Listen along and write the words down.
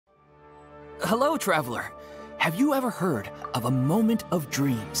Hello, traveler. Have you ever heard of a moment of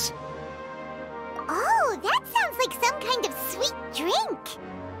dreams? Oh, that sounds like some kind of sweet drink.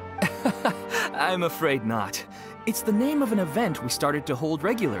 I'm afraid not. It's the name of an event we started to hold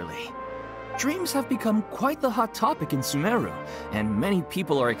regularly. Dreams have become quite the hot topic in Sumeru, and many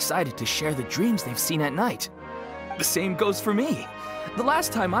people are excited to share the dreams they've seen at night. The same goes for me. The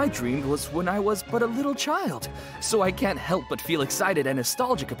last time I dreamed was when I was but a little child, so I can't help but feel excited and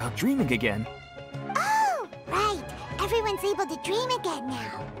nostalgic about dreaming again. Oh, right. Everyone's able to dream again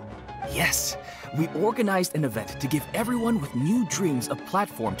now. Yes, we organized an event to give everyone with new dreams a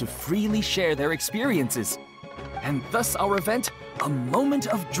platform to freely share their experiences. And thus our event, A Moment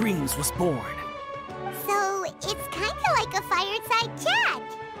of Dreams, was born. So, it's kinda like a fireside chat.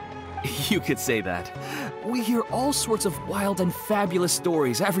 You could say that. We hear all sorts of wild and fabulous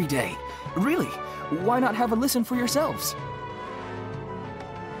stories every day. Really, why not have a listen for yourselves?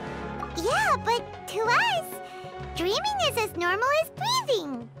 Yeah, but to us, dreaming is as normal as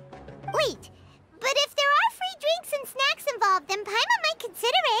breathing. Wait, but if there are free drinks and snacks involved, then Paimon might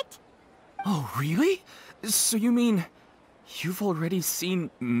consider it. Oh, really? So you mean you've already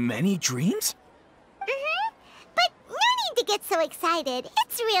seen many dreams? Mm-hmm. But no need to get so excited.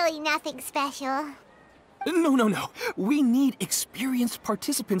 It's really nothing special. No. We need experienced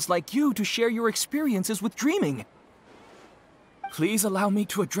participants like you to share your experiences with dreaming. Please allow me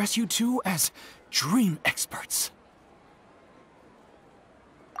to address you two as dream experts.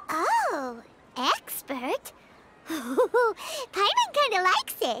 Oh, expert? Paimon kinda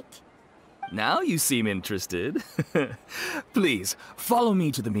likes it. Now you seem interested. Please, follow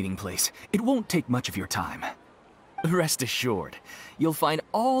me to the meeting place. It won't take much of your time. Rest assured, you'll find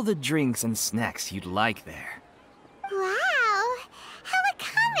all the drinks and snacks you'd like there. Wow, how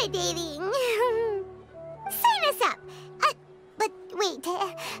accommodating. Sign us up. But wait,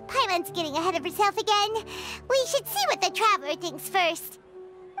 Paimon's getting ahead of herself again. We should see what the traveler thinks first.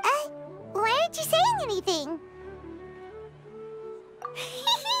 Why aren't you saying anything?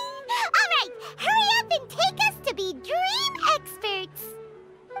 Alright, hurry up and take us to be dream experts!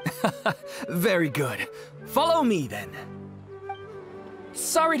 Very good. Follow me, then.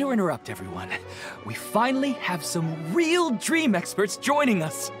 Sorry to interrupt, everyone. We finally have some real dream experts joining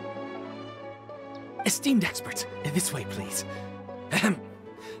us. Esteemed experts, this way, please.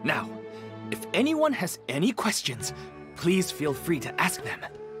 Now, if anyone has any questions, please feel free to ask them.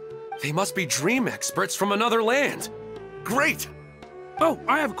 They must be dream experts from another land. Great! Oh,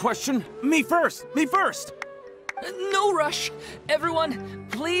 I have a question. Me first! Me first! No rush. Everyone,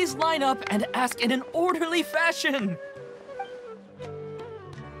 please line up and ask in an orderly fashion.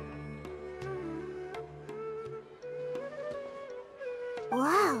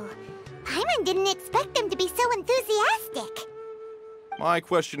 Whoa, Paimon didn't expect them to be so enthusiastic. My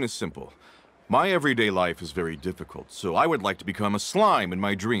question is simple. My everyday life is very difficult, so I would like to become a slime in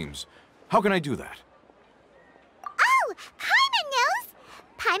my dreams. How can I do that? Oh, Paimon knows!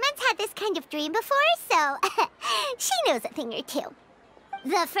 Paimon's had this kind of dream before, so she knows a thing or two.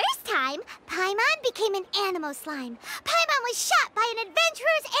 The first time, Paimon became an animal slime. Paimon was shot by an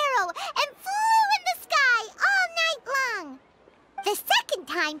adventurer's arrow and flew in the sky all night long. The second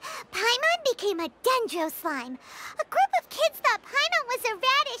time, Paimon became a dendro slime. A group of kids thought Paimon was a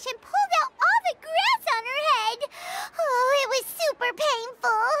radish and pulled out all the grass on her head. Oh, it was super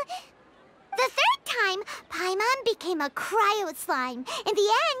painful. The third time, Paimon became a cryo slime. In the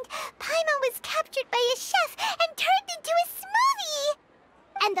end, Paimon was captured by a chef and turned into a smoothie.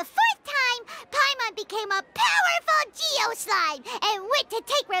 And the fourth time, Paimon became a powerful geo slime and went to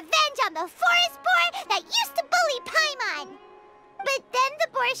take revenge on the forest boar that used to bully Paimon. But then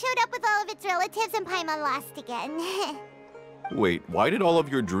the boar showed up with all of its relatives and Paimon lost again. Wait, why did all of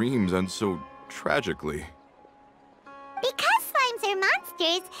your dreams end so tragically? Because slimes are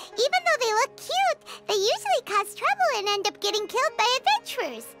monsters, even though they look cute, they usually cause trouble and end up getting killed by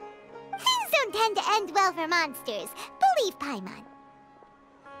adventurers. Things don't tend to end well for monsters. Believe Paimon.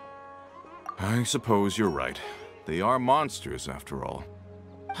 I suppose you're right. They are monsters, after all.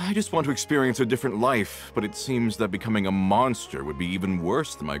 I just want to experience a different life, but it seems that becoming a monster would be even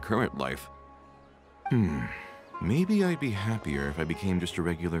worse than my current life. Maybe I'd be happier if I became just a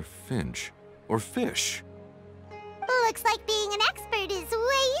regular finch. Or fish. Looks like being an expert is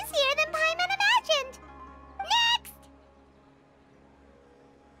way easier than Paimon imagined. Next!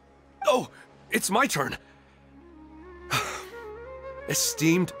 Oh, it's my turn.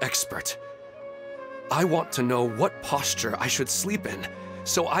 Esteemed expert, I want to know what posture I should sleep in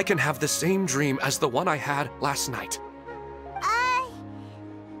so I can have the same dream as the one I had last night.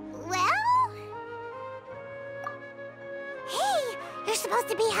 Well? Hey, you're supposed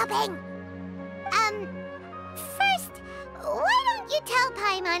to be helping. First, why don't you tell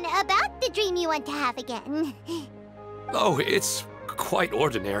Paimon about the dream you want to have again? Oh, it's quite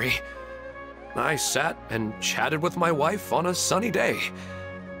ordinary. I sat and chatted with my wife on a sunny day,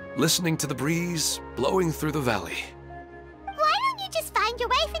 listening to the breeze blowing through the valley. Why don't you just find your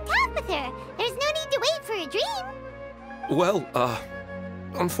wife and talk with her? There's no need to wait for a dream. Well,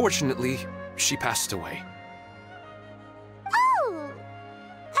 unfortunately, she passed away. Oh!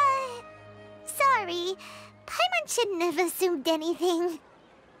 Sorry. Paimon shouldn't have assumed anything.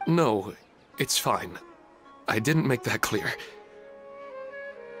 No, it's fine. I didn't make that clear.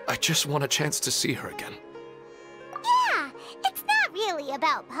 I just want a chance to see her again. Yeah, it's not really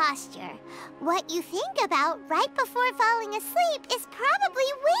about posture. What you think about right before falling asleep is probably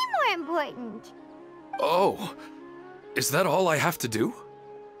way more important. Oh, is that all I have to do?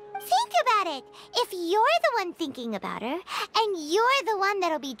 Think about it. If you're the one thinking about her, and you're the one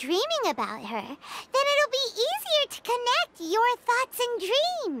that'll be dreaming about her, then it'll be easier to connect your thoughts and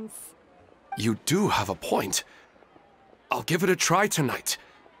dreams. You do have a point. I'll give it a try tonight.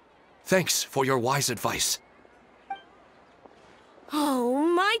 Thanks for your wise advice. Oh,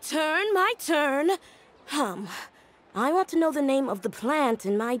 my turn. I want to know the name of the plant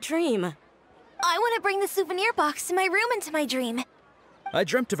in my dream. I want to bring the souvenir box to my room into my dream. I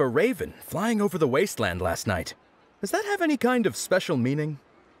dreamt of a raven flying over the wasteland last night. Does that have any kind of special meaning?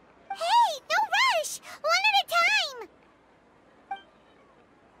 Hey, no rush! One at a time!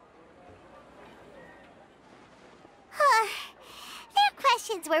 Their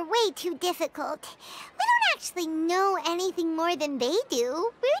questions were way too difficult. We don't actually know anything more than they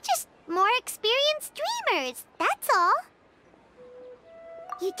do. We're just more experienced dreamers, that's all.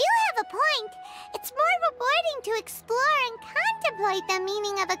 You do have a point. It's more rewarding to explore and contemplate the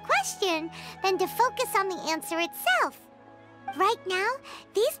meaning of a question than to focus on the answer itself. Right now,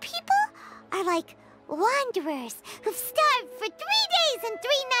 these people are like wanderers who've starved for 3 days and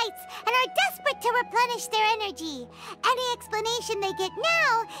 3 nights and are desperate to replenish their energy. Any explanation they get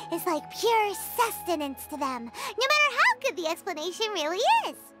now is like pure sustenance to them, no matter how good the explanation really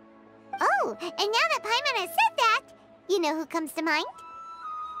is. Oh, and now that Paimon has said that, you know who comes to mind?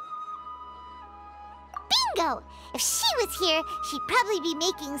 Bingo! If she was here, she'd probably be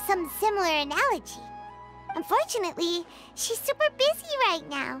making some similar analogy. Unfortunately, she's super busy right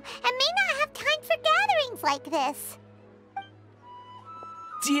now and may not have time for gatherings like this.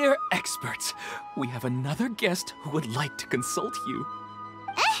 Dear experts, we have another guest who would like to consult you.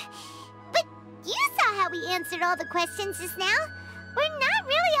 But you saw how we answered all the questions just now. We're not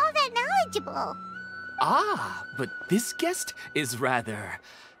really all that knowledgeable. Ah, but this guest is rather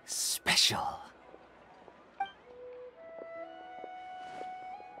special.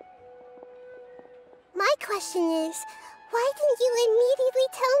 My question is, why didn't you immediately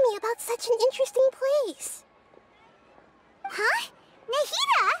tell me about such an interesting place? Huh?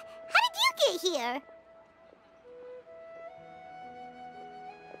 Nahida? How did you get here?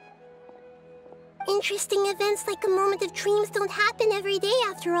 Interesting events like a moment of dreams don't happen every day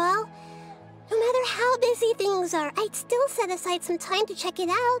after all. No matter how busy things are, I'd still set aside some time to check it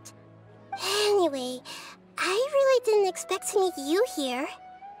out. Anyway, I really didn't expect to meet you here.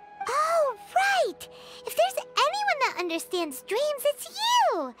 Oh, right! If there's anyone that understands dreams, it's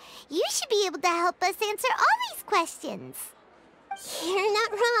you! You should be able to help us answer all these questions. You're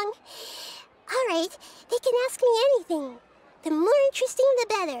not wrong. All right, they can ask me anything. The more interesting, the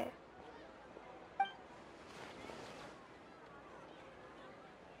better.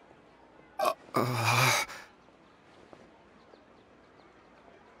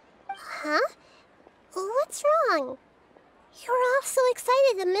 Huh? What's wrong? You were all so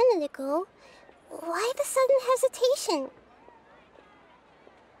excited a minute ago. Why the sudden hesitation?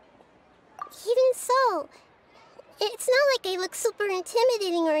 Even so, it's not like I look super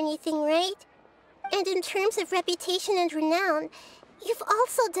intimidating or anything, right? And in terms of reputation and renown, you've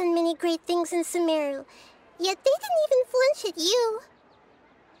also done many great things in Sumeru, yet they didn't even flinch at you.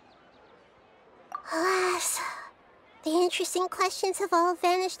 Alas, the interesting questions have all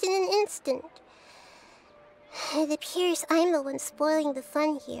vanished in an instant. It appears I'm the one spoiling the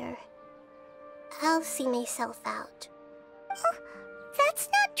fun here. I'll see myself out. Oh, that's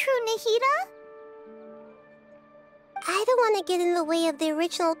not true, Nahida. I don't want to get in the way of the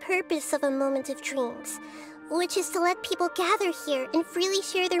original purpose of a moment of dreams, which is to let people gather here and freely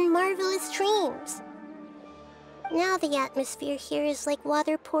share their marvelous dreams. Now the atmosphere here is like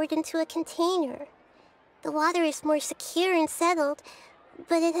water poured into a container. The water is more secure and settled,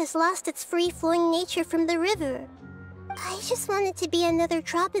 but it has lost its free-flowing nature from the river. I just want it to be another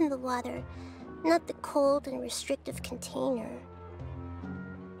drop in the water, not the cold and restrictive container.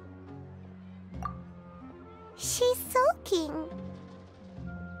 She's sulking.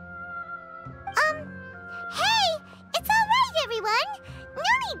 Hey! It's alright, everyone! No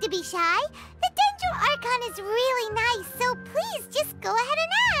need to be shy. The Dendro Archon is really nice, so please just go ahead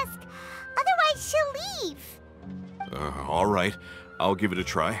and ask. Otherwise, she'll leave. All right. I'll give it a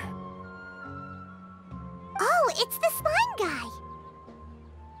try. Oh, it's the slime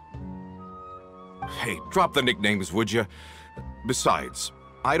guy. Hey, drop the nicknames, would you? Besides,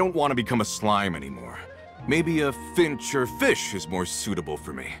 I don't want to become a slime anymore. Maybe a finch or fish is more suitable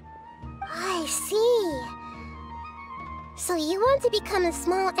for me. I see. So you want to become a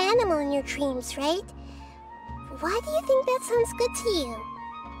small animal in your dreams, right? Why do you think that sounds good to you?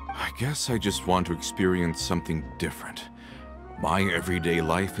 I guess I just want to experience something different. My everyday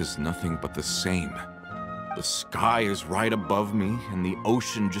life is nothing but the same. The sky is right above me, and the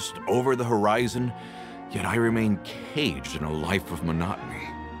ocean just over the horizon, yet I remain caged in a life of monotony.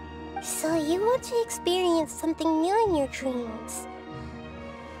 So you want to experience something new in your dreams?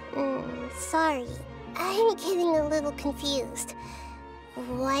 Sorry, I'm getting a little confused.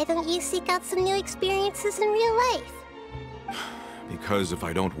 Why don't you seek out some new experiences in real life? Because if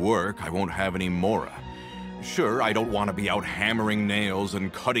I don't work, I won't have any Mora. Sure, I don't want to be out hammering nails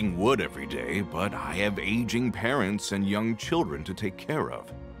and cutting wood every day, but I have aging parents and young children to take care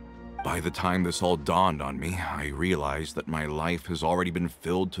of. By the time this all dawned on me, I realized that my life has already been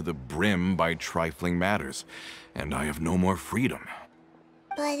filled to the brim by trifling matters, and I have no more freedom.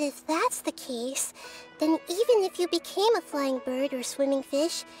 But if that's the case, then even if you became a flying bird or swimming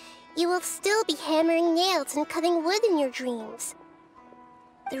fish, you will still be hammering nails and cutting wood in your dreams.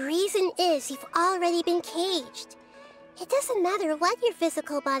 The reason is you've already been caged. It doesn't matter what your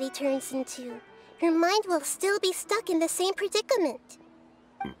physical body turns into. Your mind will still be stuck in the same predicament.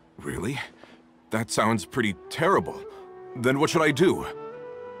 Really? That sounds pretty terrible. Then what should I do?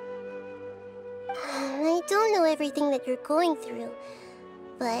 I don't know everything that you're going through,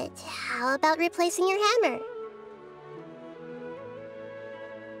 but how about replacing your hammer?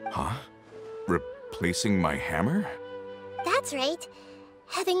 Huh? Replacing my hammer? That's right.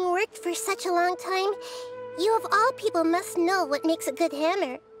 Having worked for such a long time, you of all people must know what makes a good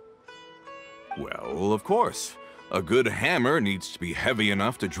hammer. Well, of course. A good hammer needs to be heavy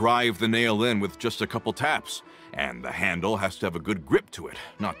enough to drive the nail in with just a couple taps, and the handle has to have a good grip to it,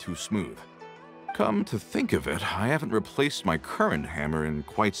 not too smooth. Come to think of it, I haven't replaced my current hammer in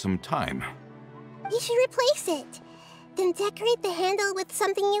quite some time. You should replace it. Then decorate the handle with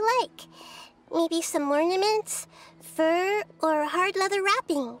something you like. Maybe some ornaments, fur, or hard leather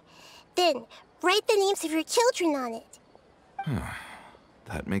wrapping. Then, write the names of your children on it.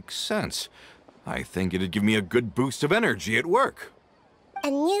 That makes sense. I think it'd give me a good boost of energy at work.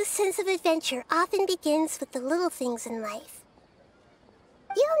 A new sense of adventure often begins with the little things in life.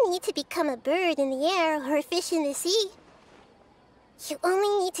 You don't need to become a bird in the air or a fish in the sea. You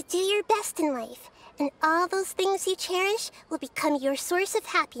only need to do your best in life, and all those things you cherish will become your source of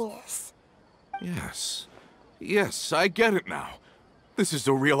happiness. Yes. Yes, I get it now. This is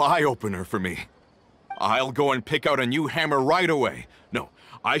a real eye-opener for me. I'll go and pick out a new hammer right away. No,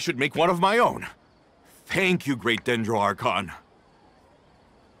 I should make one of my own. Thank you, Great Dendro Archon.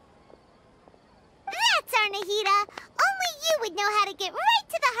 That's our Nahida! Only you would know how to get right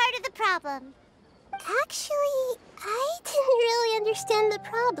to the heart of the problem. Actually, I didn't really understand the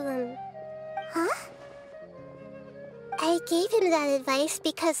problem. Huh? I gave him that advice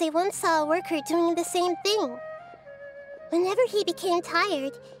because I once saw a worker doing the same thing. Whenever he became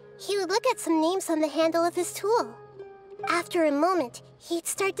tired, he would look at some names on the handle of his tool. After a moment, he'd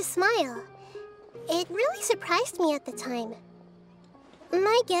start to smile. It really surprised me at the time.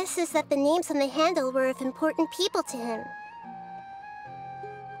 My guess is that the names on the handle were of important people to him.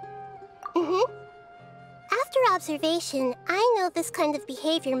 After observation, I know this kind of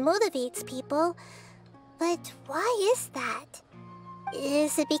behavior motivates people. But why is that?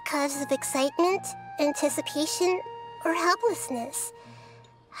 Is it because of excitement, anticipation, or helplessness?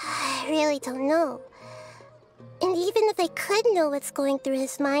 I really don't know. And even if I could know what's going through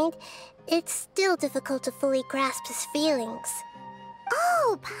his mind, it's still difficult to fully grasp his feelings.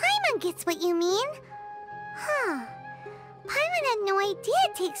 Oh, Paimon gets what you mean. Huh. Paimon had no idea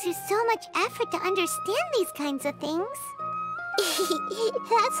it takes you so much effort to understand these kinds of things.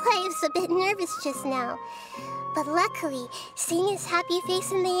 That's why I was a bit nervous just now. But luckily, seeing his happy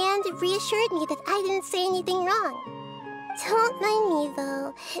face in the end reassured me that I didn't say anything wrong. Don't mind me,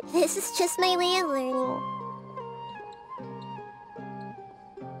 though. This is just my way of learning.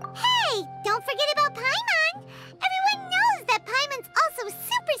 Hey! Don't forget about Paimon! Everyone knows that Paimon's also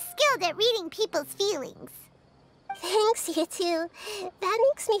super skilled at reading people's feelings. Thanks, you two. That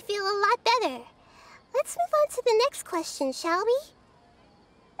makes me feel a lot better. Let's Let's move on to the next question, shall we?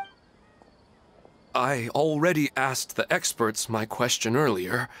 I already asked the experts my question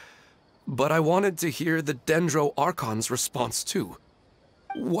earlier, but I wanted to hear the Dendro Archon's response too.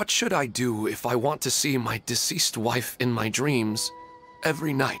 What should I do if I want to see my deceased wife in my dreams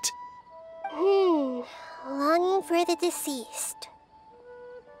every night? Longing for the deceased.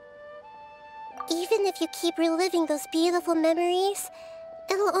 Even if you keep reliving those beautiful memories,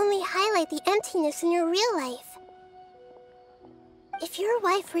 it'll only highlight the emptiness in your real life. If your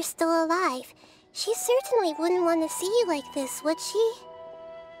wife were still alive, she certainly wouldn't want to see you like this, would she?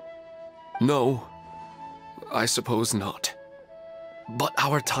 No, I suppose not. But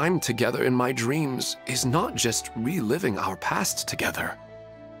our time together in my dreams is not just reliving our past together.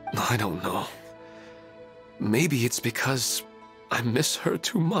 I don't know. Maybe it's because I miss her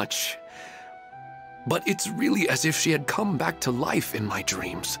too much. But it's really as if she had come back to life in my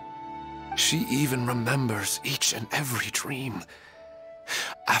dreams. She even remembers each and every dream.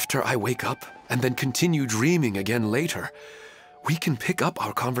 After I wake up and then continue dreaming again later, we can pick up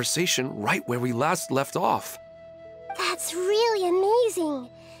our conversation right where we last left off. That's really amazing.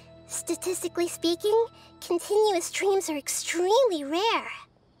 Statistically speaking, continuous dreams are extremely rare.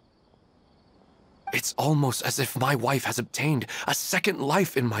 It's almost as if my wife has obtained a second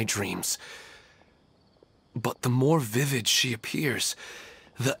life in my dreams. But the more vivid she appears,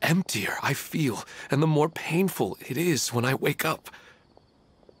 the emptier I feel, and the more painful it is when I wake up.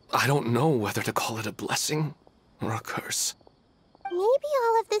 I don't know whether to call it a blessing or a curse. Maybe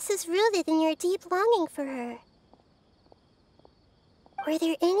all of this is rooted in your deep longing for her. Were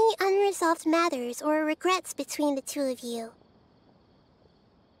there any unresolved matters or regrets between the two of you?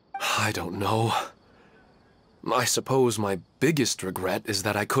 I don't know. I suppose my biggest regret is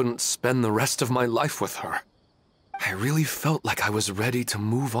that I couldn't spend the rest of my life with her. I really felt like I was ready to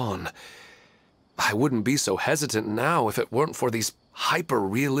move on. I wouldn't be so hesitant now if it weren't for these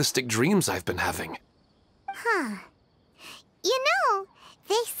hyper-realistic dreams I've been having. Huh. You know,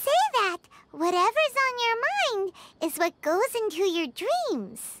 they say that whatever's on your mind is what goes into your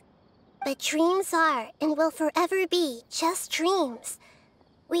dreams. But dreams are, and will forever be, just dreams.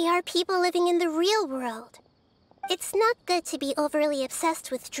 We are people living in the real world. It's not good to be overly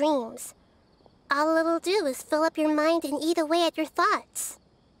obsessed with dreams. All it'll do is fill up your mind and eat away at your thoughts.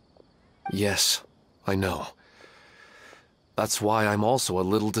 Yes, I know. That's why I'm also a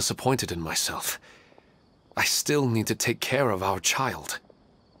little disappointed in myself. I still need to take care of our child.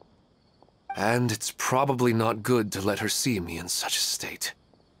 And it's probably not good to let her see me in such a state.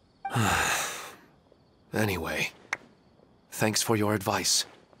 Anyway, thanks for your advice,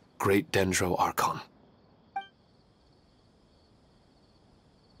 Great Dendro Archon.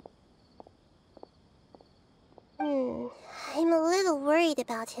 I'm a little worried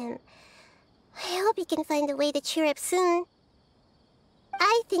about him. I hope he can find a way to cheer up soon.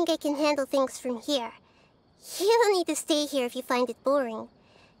 I think I can handle things from here. You don't need to stay here if you find it boring.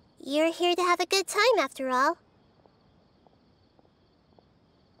 You're here to have a good time, after all.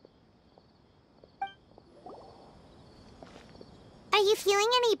 Are you feeling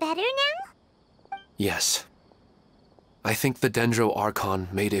any better now? Yes. I think the Dendro Archon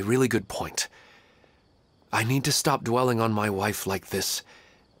made a really good point. I need to stop dwelling on my wife like this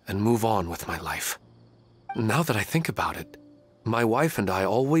and move on with my life. Now that I think about it, my wife and I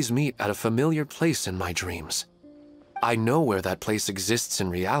always meet at a familiar place in my dreams. I know where that place exists in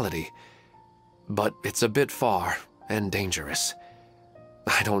reality, but it's a bit far and dangerous.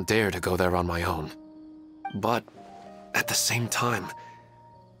 I don't dare to go there on my own. But at the same time,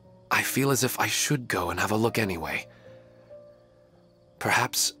 I feel as if I should go and have a look anyway.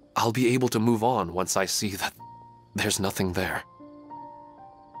 Perhaps I'll be able to move on once I see that there's nothing there.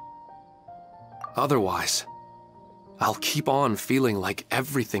 Otherwise, I'll keep on feeling like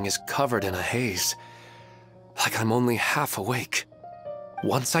everything is covered in a haze, like I'm only half awake.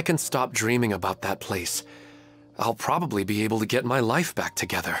 Once I can stop dreaming about that place, I'll probably be able to get my life back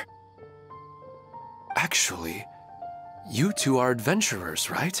together. Actually, you two are adventurers,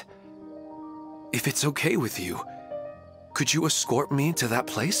 right? If it's okay with you, could you escort me to that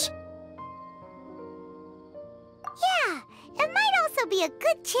place? Yeah, it might also be a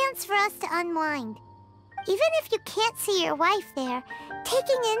good chance for us to unwind. Even if you can't see your wife there,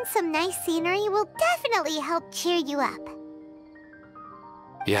 taking in some nice scenery will definitely help cheer you up.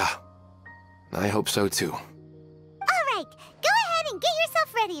 Yeah, I hope so too. All right, go ahead and get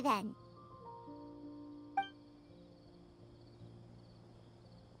yourself ready then.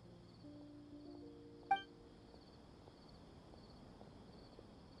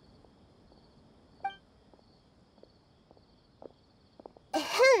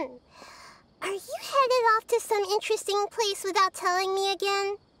 Are you headed off to some interesting place without telling me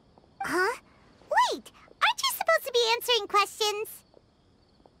again? Huh? Wait, aren't you supposed to be answering questions?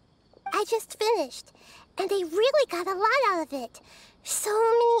 I just finished, and I really got a lot out of it. So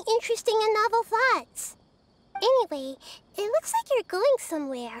many interesting and novel thoughts. Anyway, it looks like you're going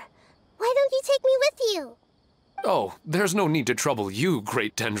somewhere. Why don't you take me with you? Oh, there's no need to trouble you,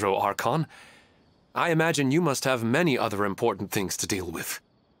 great Dendro Archon. I imagine you must have many other important things to deal with.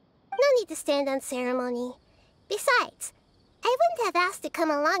 No need to stand on ceremony. Besides, I wouldn't have asked to come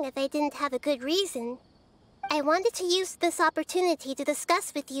along if I didn't have a good reason. I wanted to use this opportunity to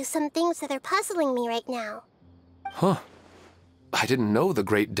discuss with you some things that are puzzling me right now. Huh. I didn't know the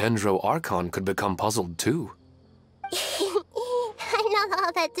great Dendro Archon could become puzzled too. I'm not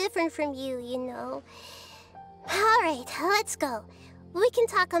all that different from you, you know. Alright, let's go. We can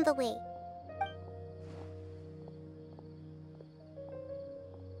talk on the way.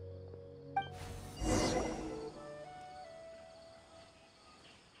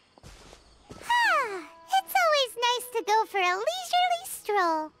 It's always nice to go for a leisurely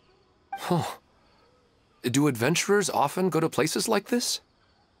stroll. Huh. Do adventurers often go to places like this?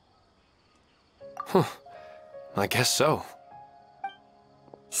 Huh. I guess so.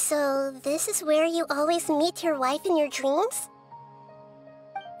 So, this is where you always meet your wife in your dreams?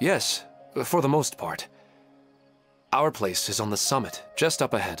 Yes, for the most part. Our place is on the summit, just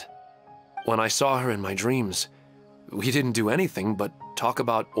up ahead. When I saw her in my dreams, we didn't do anything but talk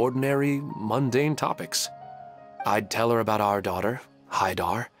about ordinary, mundane topics. I'd tell her about our daughter,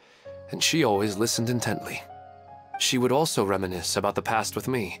 Haidar, and she always listened intently. She would also reminisce about the past with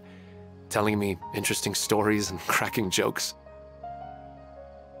me, telling me interesting stories and cracking jokes.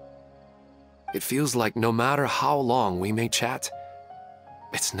 It feels like no matter how long we may chat,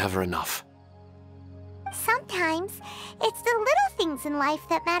 it's never enough. Sometimes, it's the little things in life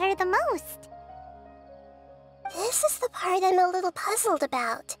that matter the most. This is the part I'm a little puzzled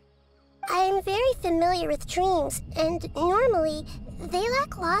about. I am very familiar with dreams, and normally, they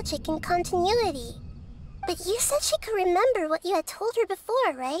lack logic and continuity. But you said she could remember what you had told her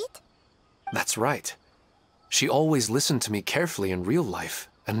before, right? That's right. She always listened to me carefully in real life,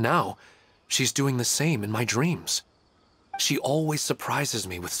 and now, she's doing the same in my dreams. She always surprises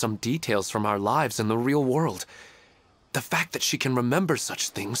me with some details from our lives in the real world. The fact that she can remember such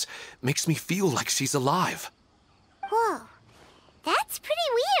things makes me feel like she's alive. Whoa, that's pretty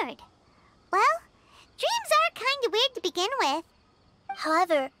weird. Well, dreams are kind of weird to begin with.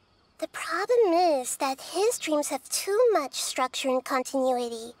 However, the problem is that his dreams have too much structure and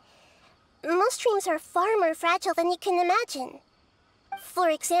continuity. Most dreams are far more fragile than you can imagine. For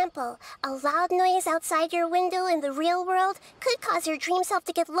example, a loud noise outside your window in the real world could cause your dream self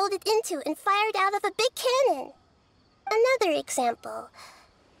to get loaded into and fired out of a big cannon. Another example.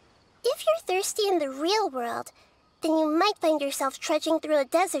 If you're thirsty in the real world, then you might find yourself trudging through a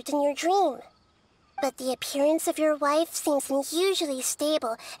desert in your dream. But the appearance of your wife seems unusually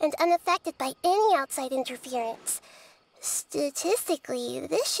stable and unaffected by any outside interference. Statistically,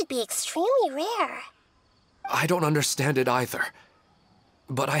 this should be extremely rare. I don't understand it either.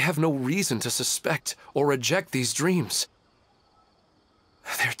 But I have no reason to suspect or reject these dreams.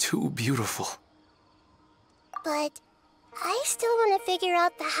 They're too beautiful. But I still want to figure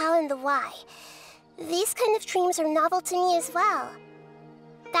out the how and the why. These kind of dreams are novel to me as well.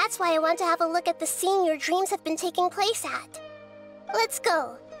 That's why I want to have a look at the scene your dreams have been taking place at. Let's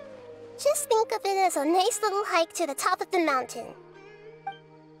go. Just think of it as a nice little hike to the top of the mountain.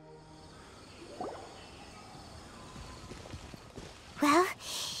 Well,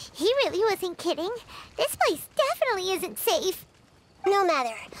 he really wasn't kidding. This place definitely isn't safe. No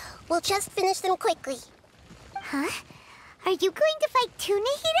matter. We'll just finish them quickly. Huh? Are you going to fight too,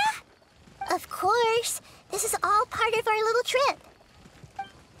 Nahida? Of course. This is all part of our little trip.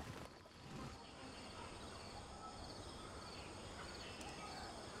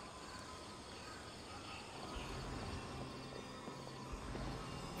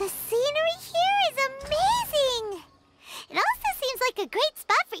 The scenery here is amazing! It also seems like a great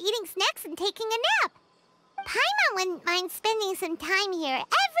spot for eating snacks and taking a nap. Paimon wouldn't mind spending some time here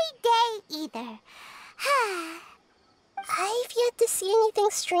every day either. I've yet to see anything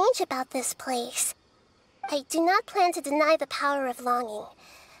strange about this place. I do not plan to deny the power of longing.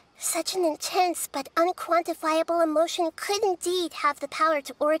 Such an intense but unquantifiable emotion could indeed have the power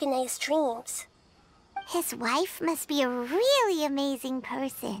to organize dreams. His wife must be a really amazing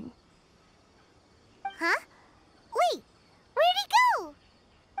person. Huh? Wait, where'd he go?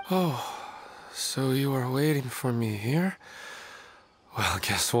 Oh, so you are waiting for me here? Well,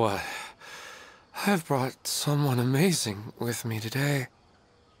 guess what? I've brought someone amazing with me today.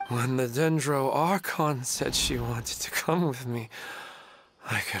 When the Dendro Archon said she wanted to come with me,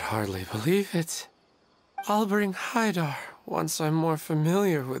 I could hardly believe it. I'll bring Haidar once I'm more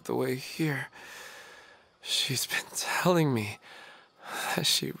familiar with the way here. She's been telling me that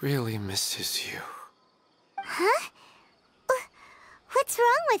she really misses you. Huh? What's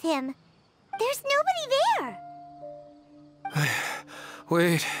wrong with him? There's nobody there.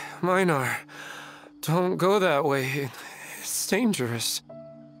 Wait, Minar. Don't go that way. It's dangerous.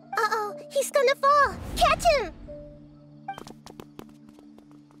 Uh-oh, he's gonna fall. Catch him!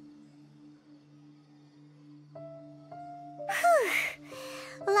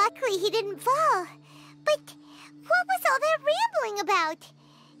 Luckily he didn't fall. But what was all that rambling about?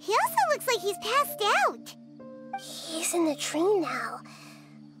 He also looks like he's passed out. He's in the dream now.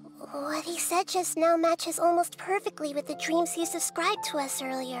 What he said just now matches almost perfectly with the dreams he's described to us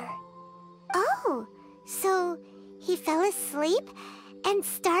earlier. Oh, so he fell asleep and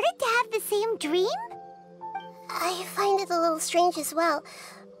started to have the same dream? I find it a little strange as well,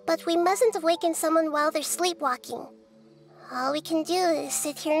 but we mustn't awaken someone while they're sleepwalking. All we can do is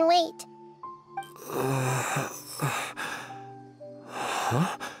sit here and wait.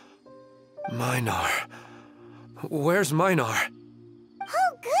 Huh? Minar. Where's Minar?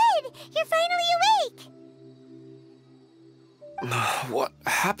 Oh, good! You're finally awake! What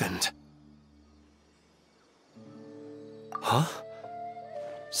happened? Huh?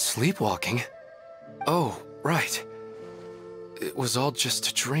 Sleepwalking? Oh, right. It was all just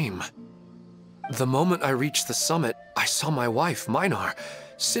a dream. The moment I reached the summit, I saw my wife, Minar,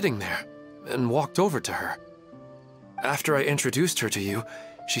 sitting there, and walked over to her. After I introduced her to you,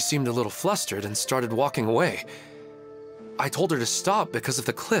 she seemed a little flustered and started walking away. I told her to stop because of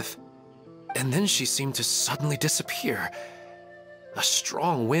the cliff, and then she seemed to suddenly disappear. A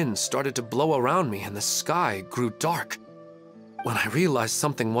strong wind started to blow around me and the sky grew dark. When I realized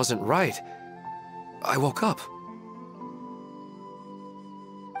something wasn't right, I woke up.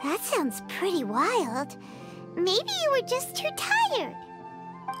 That sounds pretty wild. Maybe you were just too tired.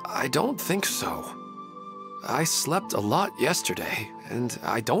 I don't think so. I slept a lot yesterday, and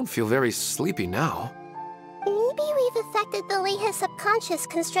I don't feel very sleepy now. Maybe we've affected the way his subconscious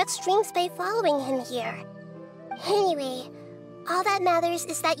constructs dreams by following him here. Anyway, all that matters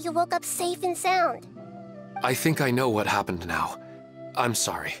is that you woke up safe and sound. I think I know what happened now. I'm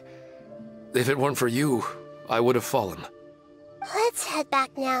sorry. If it weren't for you, I would have fallen. Let's head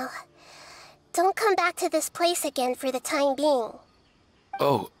back now. Don't come back to this place again for the time being.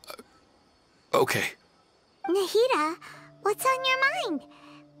 Oh, okay. Nahida, what's on your mind?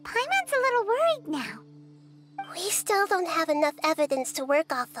 Paimon's a little worried now. We still don't have enough evidence to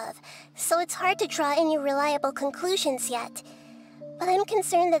work off of, so it's hard to draw any reliable conclusions yet. But I'm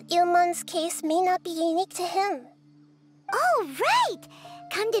concerned that Ilmon's case may not be unique to him. Oh, right!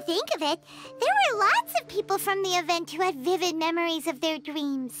 Come to think of it, there were lots of people from the event who had vivid memories of their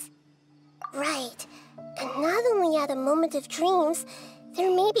dreams. Right. And not only at a moment of dreams,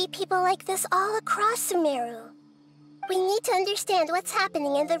 there may be people like this all across Sumeru. We need to understand what's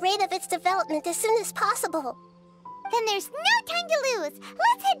happening and the rate of its development as soon as possible. Then there's no time to lose.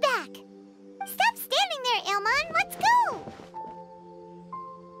 Let's head back. Stop standing there, Ilmon. Let's go.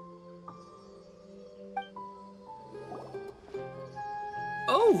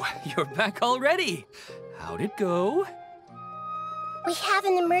 Oh, you're back already. How'd it go? We have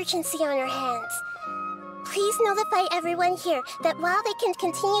an emergency on our hands. Please notify everyone here that while they can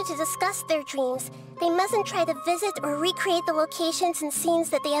continue to discuss their dreams, they mustn't try to visit or recreate the locations and scenes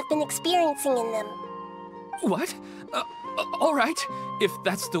that they have been experiencing in them. What? All right, if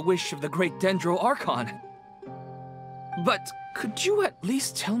that's the wish of the great Dendro Archon. But could you at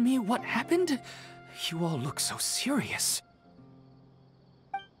least tell me what happened? You all look so serious.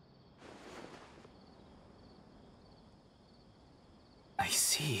 I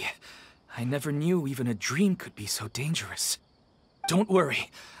see. I never knew even a dream could be so dangerous. Don't worry.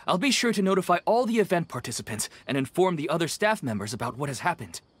 I'll be sure to notify all the event participants and inform the other staff members about what has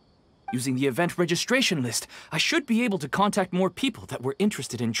happened. Using the event registration list, I should be able to contact more people that were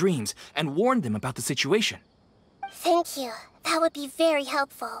interested in dreams and warn them about the situation. Thank you. That would be very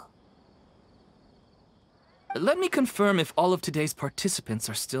helpful. Let me confirm if all of today's participants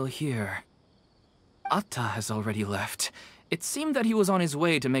are still here. Atta has already left. It seemed that he was on his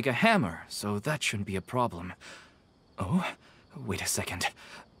way to make a hammer, so that shouldn't be a problem. Oh, wait a second.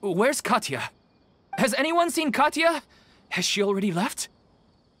 Where's Katya? Has anyone seen Katya? Has she already left?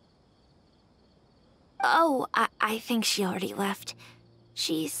 Oh, I think she already left.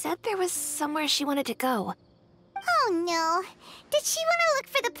 She said there was somewhere she wanted to go. Oh no. Did she want to look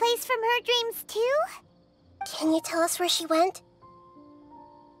for the place from her dreams too? Can you tell us where she went?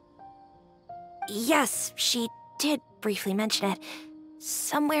 Yes, she did briefly mention it.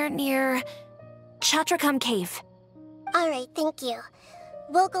 Somewhere near Chatrakam Cave. Alright, thank you.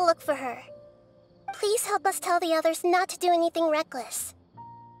 We'll go look for her. Please help us tell the others not to do anything reckless.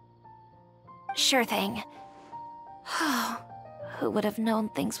 Sure thing. Who would have known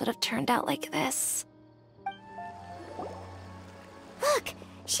things would have turned out like this? Look!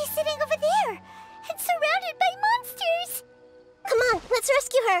 She's sitting over there! And surrounded by monsters! Come on, let's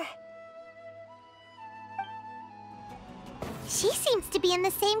rescue her! She seems to be in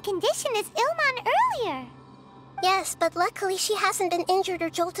the same condition as Ilman earlier. Yes, but luckily she hasn't been injured or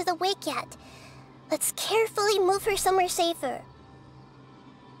jolted awake yet. Let's carefully move her somewhere safer.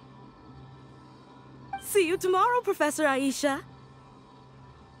 See you tomorrow, Professor Aisha.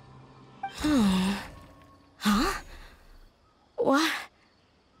 Huh?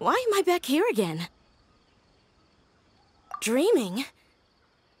 Why am I back here again? Dreaming?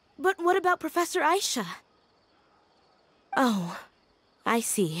 But what about Professor Aisha? Oh, I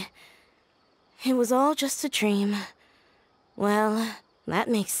see. It was all just a dream. Well, that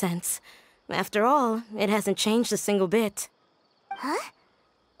makes sense. After all, it hasn't changed a single bit. Huh?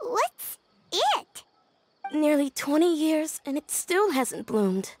 What's it? Nearly 20 years, and it still hasn't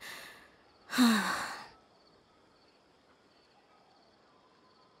bloomed.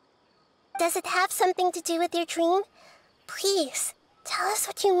 Does it have something to do with your dream? Please, tell us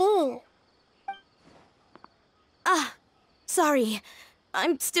what you mean. Sorry.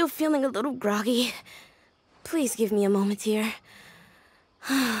 I'm still feeling a little groggy. Please give me a moment here.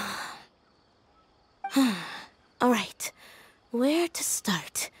 Alright, where to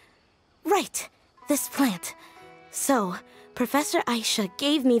start? Right, this plant. So, Professor Aisha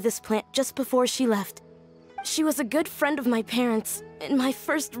gave me this plant just before she left. She was a good friend of my parents, and my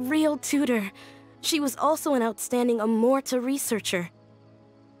first real tutor. She was also an outstanding Amorta researcher.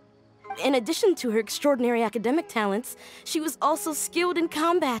 In addition to her extraordinary academic talents, she was also skilled in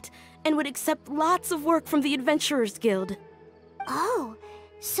combat, and would accept lots of work from the Adventurers Guild. Oh,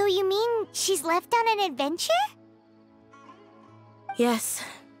 so you mean she's left on an adventure? Yes.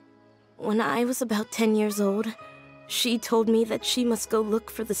 When I was about 10 years old, she told me that she must go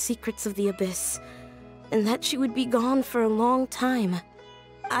look for the secrets of the Abyss, and that she would be gone for a long time.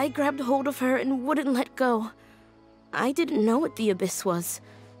 I grabbed hold of her and wouldn't let go. I didn't know what the Abyss was.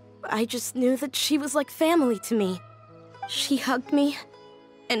 I just knew that she was like family to me. She hugged me,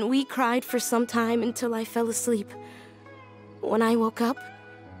 and we cried for some time until I fell asleep. When I woke up,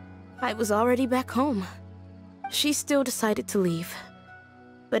 I was already back home. She still decided to leave,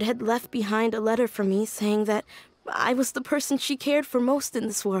 but had left behind a letter for me saying that I was the person she cared for most in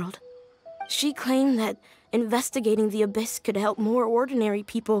this world. She claimed that investigating the Abyss could help more ordinary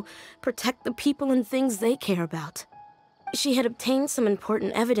people protect the people and things they care about. She had obtained some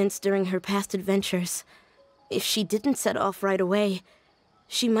important evidence during her past adventures. If she didn't set off right away,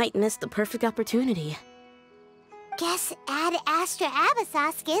 she might miss the perfect opportunity. Guess Ad Astra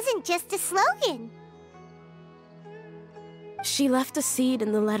Abyssosque isn't just a slogan. She left a seed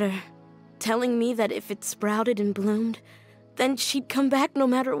in the letter, telling me that if it sprouted and bloomed, then she'd come back no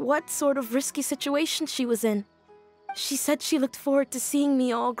matter what sort of risky situation she was in. She said she looked forward to seeing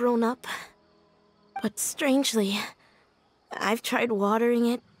me all grown up. But strangely, I've tried watering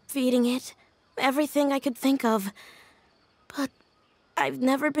it, feeding it, everything I could think of. But I've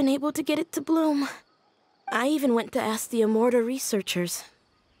never been able to get it to bloom. I even went to ask the Amorta researchers,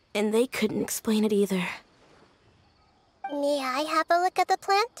 and they couldn't explain it either. May I have a look at the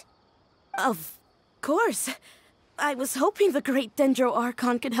plant? Of course. I was hoping the great Dendro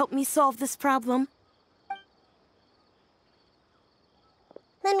Archon could help me solve this problem.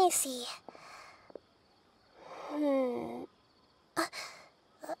 Let me see.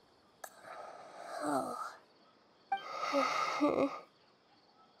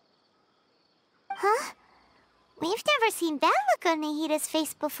 Huh? We've never seen that look on Nahida's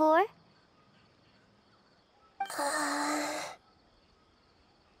face before.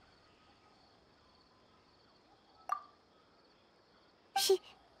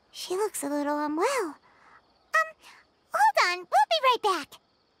 She looks a little unwell. Hold on, we'll be right back.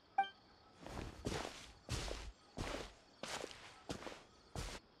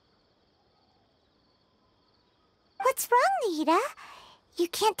 What's wrong, Nahida? You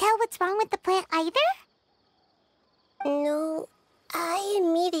can't tell what's wrong with the plant either? No, I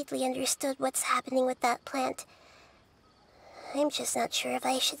immediately understood what's happening with that plant. I'm just not sure if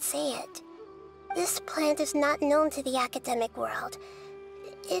I should say it. This plant is not known to the academic world.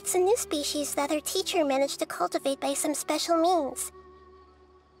 It's a new species that our teacher managed to cultivate by some special means.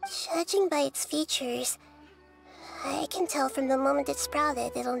 Judging by its features, I can tell from the moment it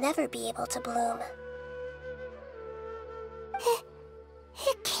sprouted, it'll never be able to bloom.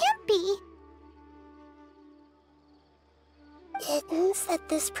 It can't be. It means that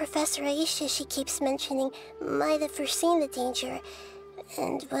this Professor Aisha she keeps mentioning might have foreseen the danger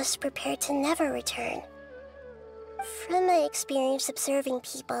and was prepared to never return. From my experience observing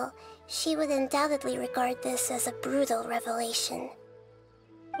people, she would undoubtedly regard this as a brutal revelation.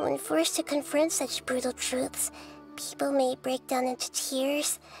 When forced to confront such brutal truths, people may break down into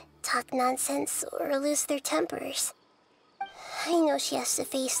tears, talk nonsense, or lose their tempers. I know she has to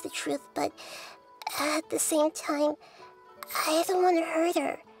face the truth, but at the same time, I don't want to hurt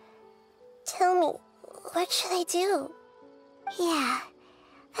her. Tell me, what should I do? Yeah,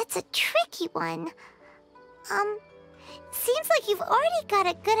 that's a tricky one. Seems like you've already got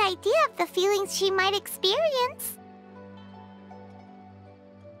a good idea of the feelings she might experience.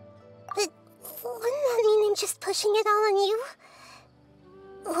 But wouldn't that mean I'm just pushing it all on you?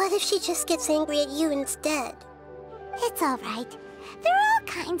 What if she just gets angry at you instead? It's alright. There are all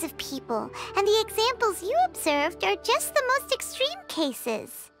kinds of people, and the examples you observed are just the most extreme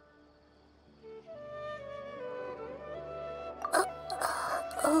cases.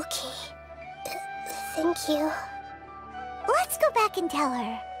 Okay. Thank you. Let's go back and tell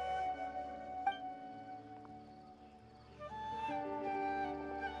her.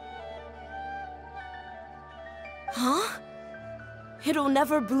 Huh? It'll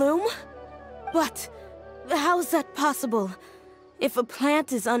never bloom? But how's that possible? If a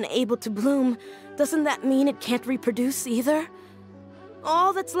plant is unable to bloom, doesn't that mean it can't reproduce either?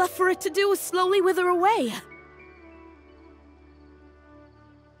 All that's left for it to do is slowly wither away.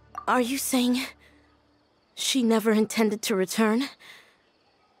 Are you saying she never intended to return?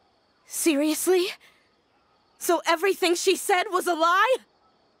 Seriously? So everything she said was a lie?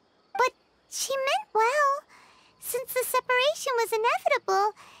 But she meant well. Since the separation was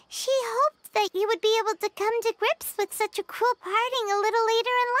inevitable, she hoped that you would be able to come to grips with such a cruel parting a little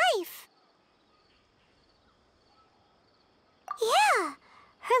later in life. Yeah,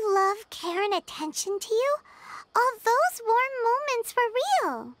 her love, care, and attention to you, all those warm moments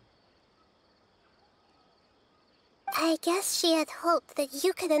were real. I guess she had hoped that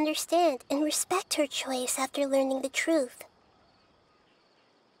you could understand and respect her choice after learning the truth.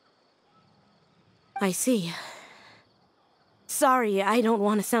 I see. Sorry, I don't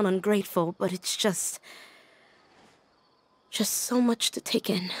want to sound ungrateful, but it's just so much to take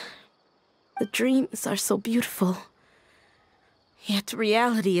in. The dreams are so beautiful. Yet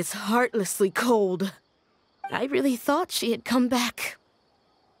reality is heartlessly cold. I really thought she had come back.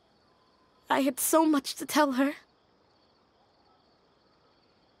 I had so much to tell her.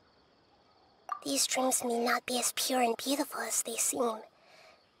 These dreams may not be as pure and beautiful as they seem.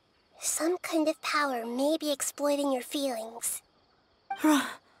 Some kind of power may be exploiting your feelings.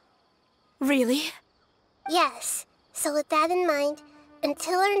 Really? Yes. So with that in mind,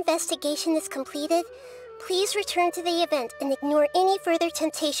 until our investigation is completed, please return to the event and ignore any further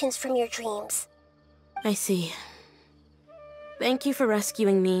temptations from your dreams. I see. Thank you for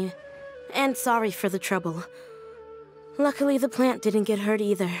rescuing me, and sorry for the trouble. Luckily, the plant didn't get hurt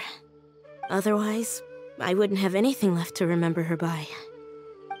either. Otherwise, I wouldn't have anything left to remember her by.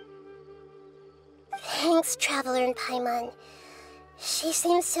 Thanks, Traveler and Paimon. She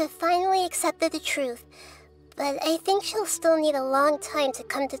seems to have finally accepted the truth, but I think she'll still need a long time to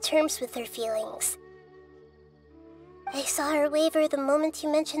come to terms with her feelings. I saw her waver the moment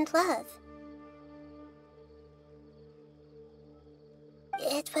you mentioned love.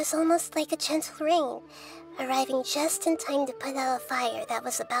 It was almost like a gentle rain, arriving just in time to put out a fire that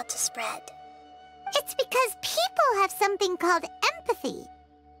was about to spread. It's because people have something called empathy.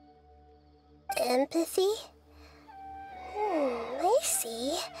 Empathy? I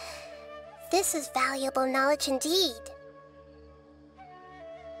see. This is valuable knowledge indeed.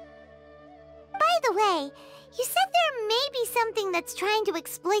 By the way, you said there may be something that's trying to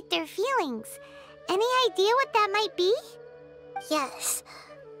exploit their feelings. Any idea what that might be? Yes.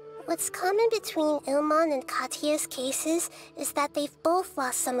 What's common between Ilmon and Katya's cases is that they've both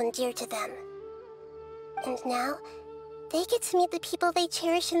lost someone dear to them. And now, they get to meet the people they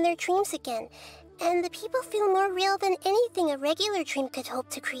cherish in their dreams again, and the people feel more real than anything a regular dream could hope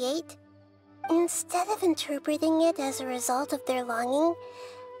to create. Instead of interpreting it as a result of their longing,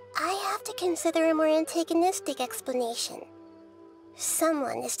 I have to consider a more antagonistic explanation.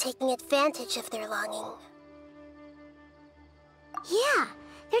 Someone is taking advantage of their longing. Yeah,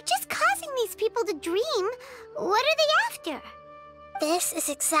 they're just causing these people to dream. What are they after? This is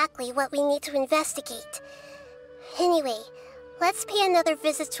exactly what we need to investigate. Anyway, let's pay another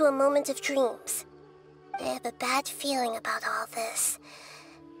visit to a moment of dreams. I have a bad feeling about all this.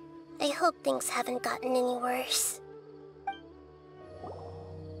 I hope things haven't gotten any worse.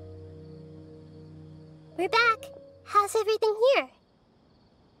 We're back. How's everything here?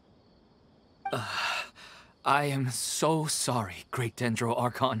 I am so sorry, Great Dendro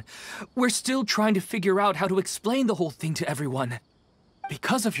Archon. We're still trying to figure out how to explain the whole thing to everyone.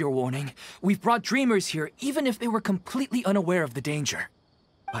 Because of your warning, we've brought dreamers here even if they were completely unaware of the danger.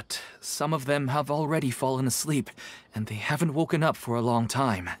 But some of them have already fallen asleep, and they haven't woken up for a long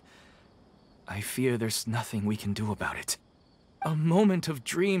time. I fear there's nothing we can do about it. A moment of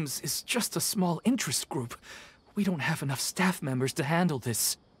dreams is just a small interest group. We don't have enough staff members to handle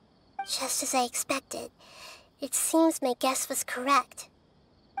this. Just as I expected. It seems my guess was correct.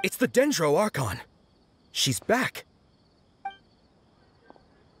 It's the Dendro Archon. She's back.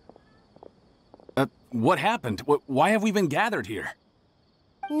 What happened? Why have we been gathered here?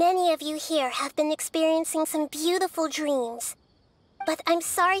 Many of you here have been experiencing some beautiful dreams. But I'm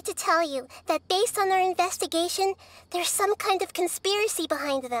sorry to tell you that based on our investigation, there's some kind of conspiracy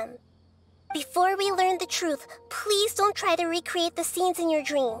behind them. Before we learn the truth, please don't try to recreate the scenes in your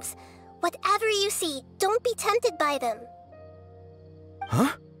dreams. Whatever you see, don't be tempted by them.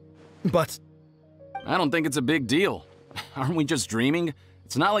 Huh? But... I don't think it's a big deal. Aren't we just dreaming?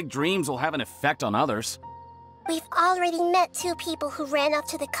 It's not like dreams will have an effect on others. We've already met 2 people who ran off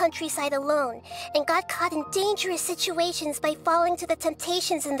to the countryside alone and got caught in dangerous situations by falling to the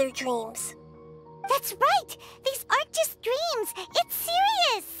temptations in their dreams. That's right! These aren't just dreams! It's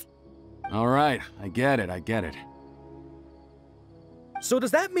serious! All right, I get it. So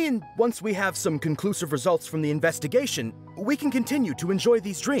does that mean once we have some conclusive results from the investigation, we can continue to enjoy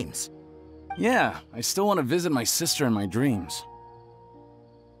these dreams? Yeah, I still want to visit my sister in my dreams.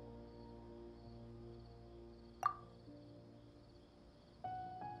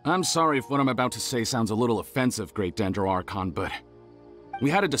 I'm sorry if what I'm about to say sounds a little offensive, Great Dendro Archon, but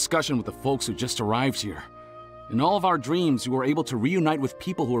we had a discussion with the folks who just arrived here. In all of our dreams, we were able to reunite with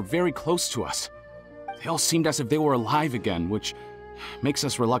people who were very close to us. They all seemed as if they were alive again, which makes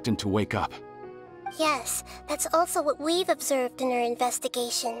us reluctant to wake up. Yes, that's also what we've observed in our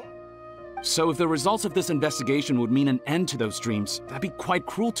investigation. So if the results of this investigation would mean an end to those dreams, that'd be quite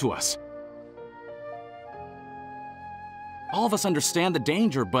cruel to us. All of us understand the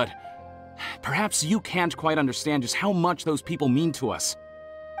danger, but perhaps you can't quite understand just how much those people mean to us.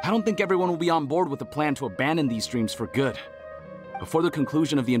 I don't think everyone will be on board with the plan to abandon these dreams for good. Before the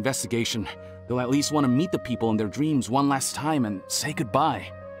conclusion of the investigation, they'll at least want to meet the people in their dreams one last time and say goodbye.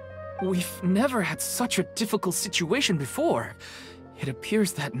 We've never had such a difficult situation before. It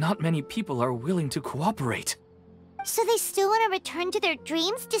appears that not many people are willing to cooperate. So they still want to return to their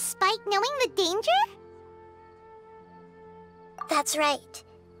dreams despite knowing the danger? That's right.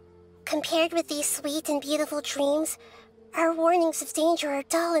 Compared with these sweet and beautiful dreams, our warnings of danger are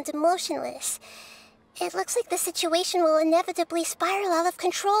dull and emotionless. It looks like the situation will inevitably spiral out of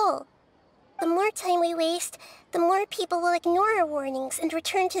control. The more time we waste, the more people will ignore our warnings and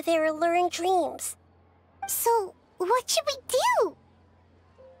return to their alluring dreams. So, what should we do?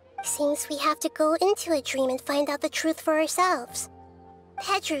 Seems we have to go into a dream and find out the truth for ourselves.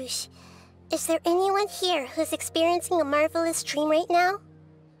 Pedrush, is there anyone here who's experiencing a marvelous dream right now?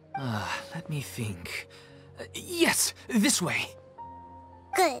 Let me think. Yes, this way.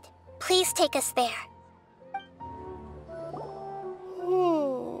 Good. Please take us there.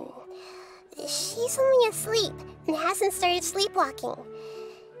 She's only asleep and hasn't started sleepwalking.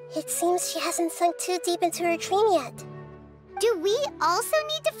 It seems she hasn't sunk too deep into her dream yet. Do we also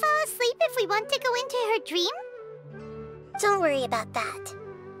need to fall asleep if we want to go into her dream? Don't worry about that.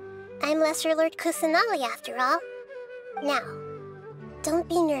 I'm Lesser Lord Kusanali after all. Now, don't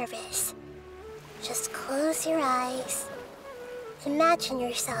be nervous. Just close your eyes. Imagine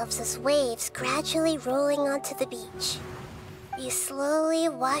yourselves as waves gradually rolling onto the beach. You slowly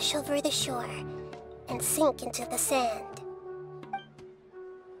wash over the shore and sink into the sand.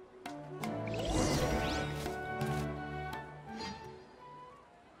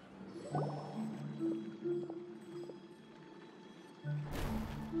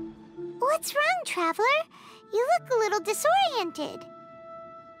 What's wrong, Traveler? You look a little disoriented.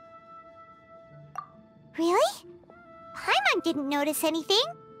 Really? Paimon didn't notice anything.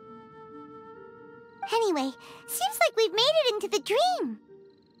 Anyway, seems like we've made it into the dream.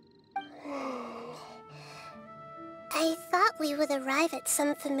 I thought we would arrive at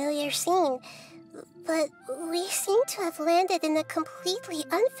some familiar scene, but we seem to have landed in a completely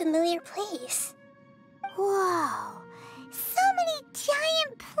unfamiliar place. Whoa! So many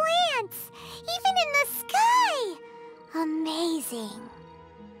giant plants! Even in the sky! Amazing.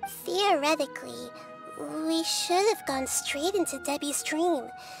 Theoretically, We should have gone straight into Debbie's dream.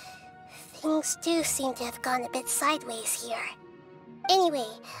 Things do seem to have gone a bit sideways here. Anyway,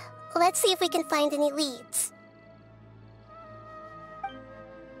 let's see if we can find any leads.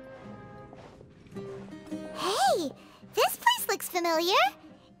 Hey, this place looks familiar.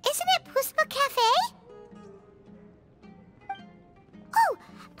 Isn't it Puspa Cafe? Oh,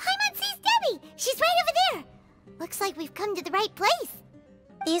 Paimon sees Debbie! She's right over there! Looks like we've come to the right place.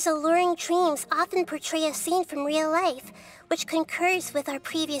 These alluring dreams often portray a scene from real life, which concurs with our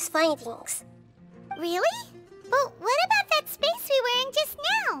previous findings. Really? But what about that space we were in just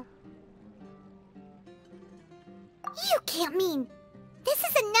now? You can't mean... this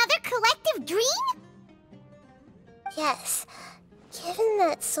is another collective dream? Yes. Given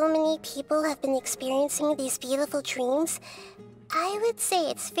that so many people have been experiencing these beautiful dreams, I would say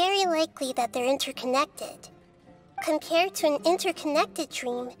it's very likely that they're interconnected. Compared to an interconnected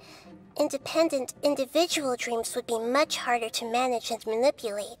dream, independent individual dreams would be much harder to manage and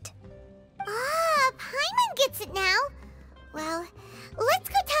manipulate. Ah, Paimon gets it now. Well, let's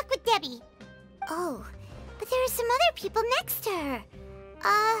go talk with Debbie. Oh, but there are some other people next to her.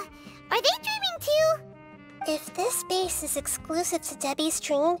 Are they dreaming too? If this space is exclusive to Debbie's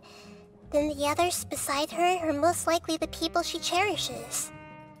dream, then the others beside her are most likely the people she cherishes.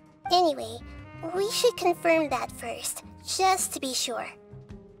 Anyway, we should confirm that first, just to be sure.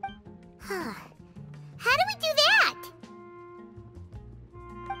 Huh. How do we do that?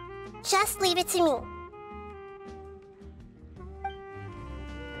 Just leave it to me.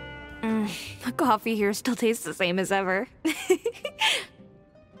 The coffee here still tastes the same as ever.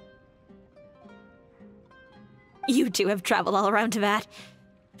 You two have traveled all around Tibet.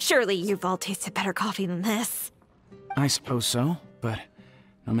 Surely you've all tasted better coffee than this. I suppose so, but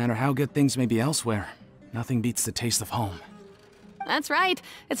no matter how good things may be elsewhere, nothing beats the taste of home. That's right.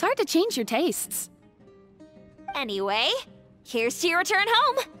 It's hard to change your tastes. Anyway, here's to your return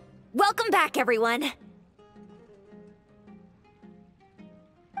home. Welcome back, everyone.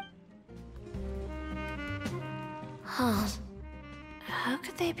 Huh. How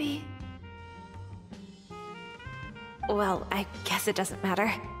could they be? Well, I guess it doesn't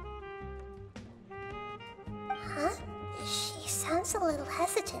matter. Huh? She sounds a little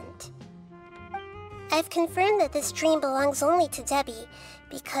hesitant. I've confirmed that this dream belongs only to Debbie,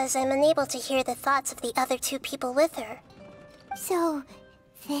 because I'm unable to hear the thoughts of the other two people with her. So,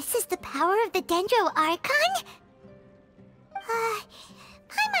 this is the power of the Dendro Archon?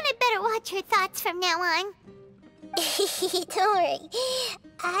 Paimon had better watch her thoughts from now on. Don't worry.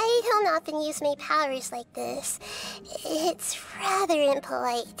 I don't often use my powers like this. It's rather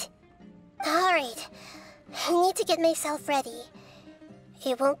impolite. Alright, I need to get myself ready.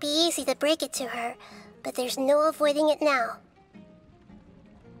 It won't be easy to break it to her, but there's no avoiding it now.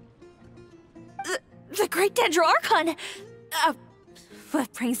 The Great Dendro Archon!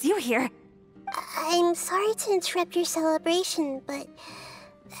 What brings you here? I'm sorry to interrupt your celebration, but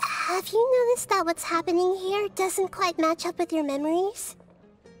have you noticed that what's happening here doesn't quite match up with your memories?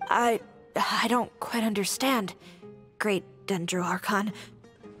 I don't quite understand. Great Dendro Archon.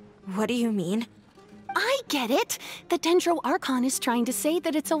 What do you mean? I get it. The Dendro Archon is trying to say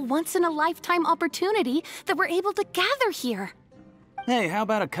that it's a once-in-a-lifetime opportunity that we're able to gather here. Hey, how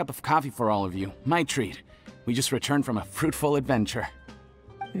about a cup of coffee for all of you? My treat. We just returned from a fruitful adventure.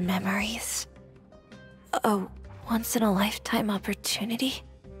 Memories? A once-in-a-lifetime opportunity?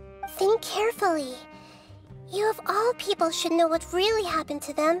 Think carefully. You of all people should know what really happened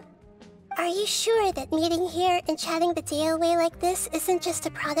to them. Are you sure that meeting here and chatting the day away like this isn't just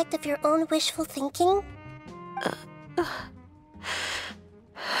a product of your own wishful thinking?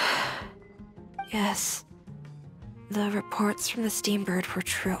 Yes. The reports from the Steambird were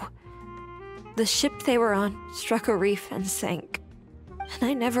true. The ship they were on struck a reef and sank. And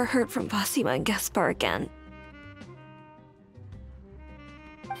I never heard from Basima and Gaspar again.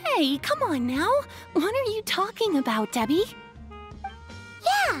 Hey, come on now. What are you talking about, Debbie?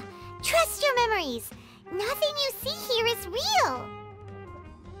 Yeah, trust your memories. Nothing you see here is real.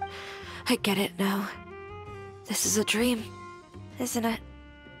 I get it now. This is a dream, isn't it?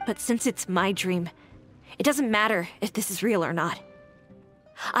 But since it's my dream, it doesn't matter if this is real or not.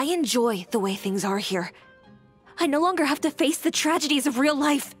 I enjoy the way things are here. I no longer have to face the tragedies of real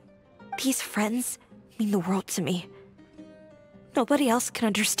life. These friends mean the world to me. Nobody else can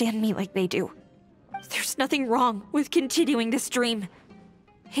understand me like they do. There's nothing wrong with continuing this dream.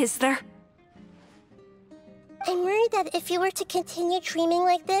 Is there? I'm worried that if you were to continue dreaming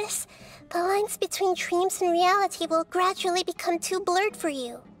like this, the lines between dreams and reality will gradually become too blurred for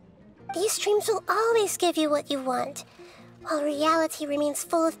you. These dreams will always give you what you want, while reality remains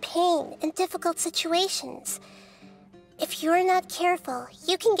full of pain and difficult situations. If you're not careful,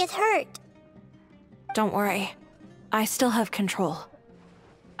 you can get hurt. Don't worry. I still have control.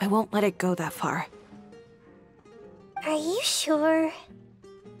 I won't let it go that far. Are you sure?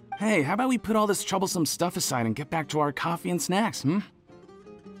 Hey, how about we put all this troublesome stuff aside and get back to our coffee and snacks, hmm?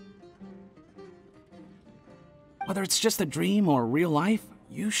 Whether it's just a dream or real life,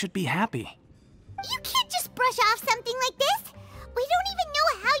 you should be happy. You can't just brush off something like this! We don't even know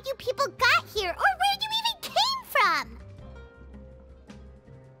how you people got here or where you even came from!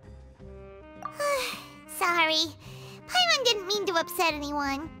 Sorry. Paimon didn't mean to upset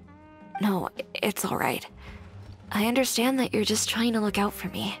anyone. No, it's alright. I understand that you're just trying to look out for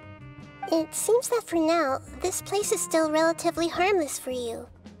me. It seems that for now, this place is still relatively harmless for you.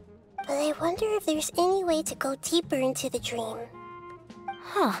 But I wonder if there's any way to go deeper into the dream.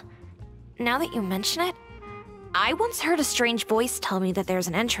 Huh. Now that you mention it, I once heard a strange voice tell me that there's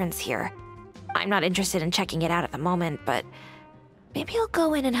an entrance here. I'm not interested in checking it out at the moment, but maybe I'll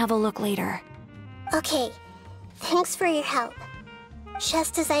go in and have a look later. Okay, thanks for your help.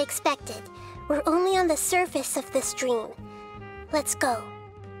 Just as I expected, we're only on the surface of this dream. Let's go.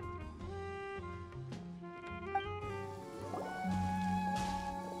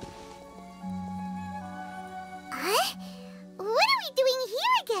 Huh? What are we doing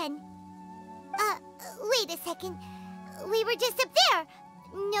here again? Wait a second. We were just up there.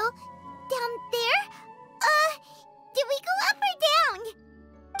 No, down there? Did we go up or down?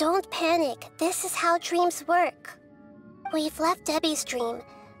 Don't panic. This is how dreams work. We've left Debbie's dream,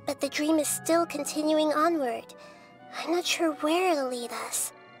 but the dream is still continuing onward. I'm not sure where it'll lead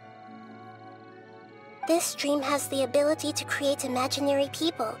us. This dream has the ability to create imaginary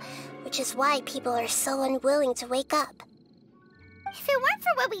people, which is why people are so unwilling to wake up. If it weren't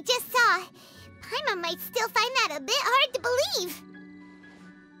for what we just saw, Paimon might still find that a bit hard to believe.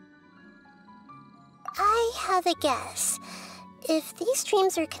 I have a guess. If these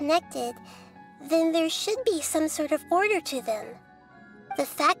dreams are connected, then there should be some sort of order to them. The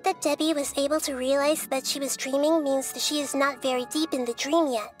fact that Debbie was able to realize that she was dreaming means that she is not very deep in the dream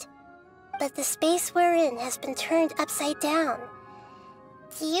yet. But the space we're in has been turned upside down.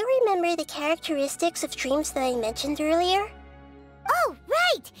 Do you remember the characteristics of dreams that I mentioned earlier? Oh,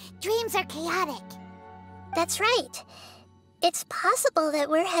 right! Dreams are chaotic. That's right. It's possible that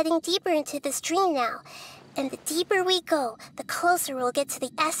we're heading deeper into this dream now, and the deeper we go, the closer we'll get to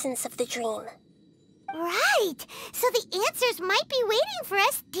the essence of the dream. Right! So the answers might be waiting for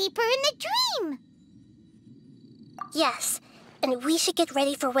us deeper in the dream! Yes, and we should get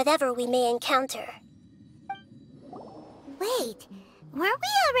ready for whatever we may encounter. Wait, weren't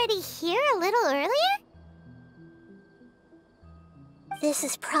we already here a little earlier? This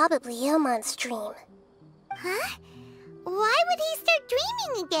is probably Ilmon's dream. Huh? Why would he start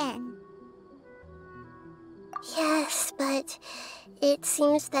dreaming again? Yes, but it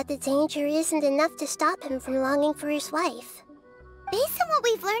seems that the danger isn't enough to stop him from longing for his wife. Based on what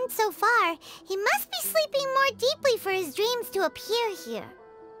we've learned so far, he must be sleeping more deeply for his dreams to appear here.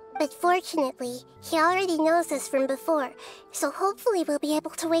 But fortunately, he already knows this from before, so hopefully we'll be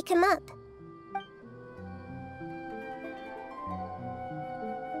able to wake him up.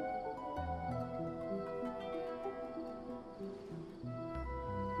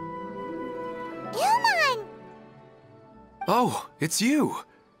 Ilmon! Oh, it's you!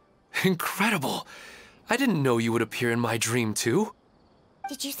 Incredible! I didn't know you would appear in my dream, too.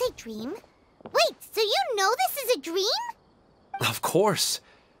 Did you say dream? Wait, so you know this is a dream? Of course.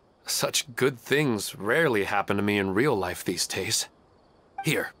 Such good things rarely happen to me in real life these days.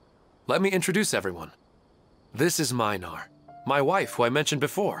 Here, let me introduce everyone. This is Minar, my wife who I mentioned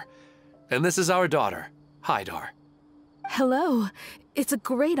before. And this is our daughter, Hydar. Hello. It's a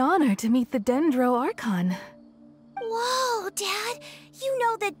great honor to meet the Dendro Archon. Whoa, Dad! You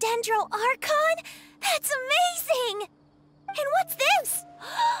know the Dendro Archon? That's amazing! And what's this?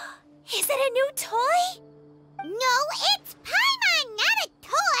 Is it a new toy? No, it's Paimon, not a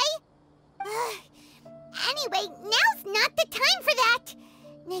toy! Anyway, now's not the time for that!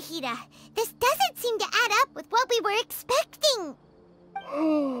 Nahida, this doesn't seem to add up with what we were expecting.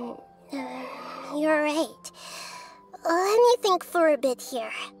 You're right. Let me think for a bit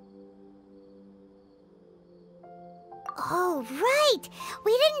here. Oh, right!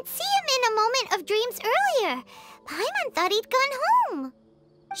 We didn't see him in a moment of dreams earlier. Paimon thought he'd gone home.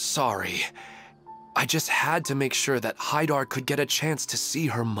 Sorry. I just had to make sure that Hydar could get a chance to see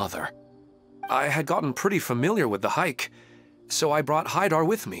her mother. I had gotten pretty familiar with the hike, so I brought Hydar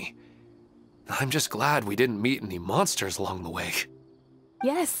with me. I'm just glad we didn't meet any monsters along the way.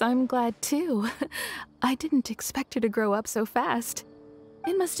 Yes, I'm glad too. I didn't expect her to grow up so fast.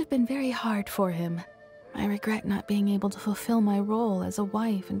 It must have been very hard for him. I regret not being able to fulfill my role as a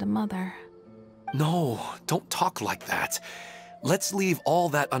wife and a mother. No, don't talk like that. Let's leave all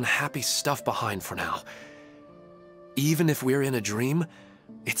that unhappy stuff behind for now. Even if we're in a dream,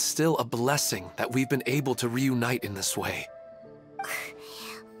 it's still a blessing that we've been able to reunite in this way.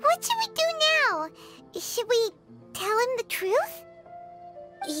 What should we do now? Should we tell him the truth?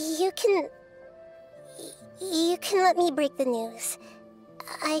 You can let me break the news.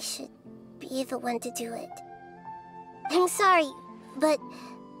 I should be the one to do it. I'm sorry, but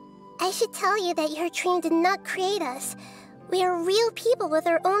I should tell you that your dream did not create us. We are real people with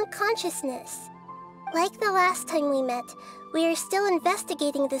our own consciousness. Like the last time we met, we are still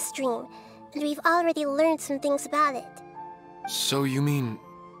investigating this dream, and we've already learned some things about it. So you mean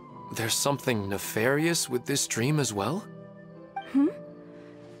there's something nefarious with this dream as well?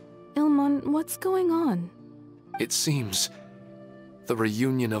 Ilmon, what's going on? It seems the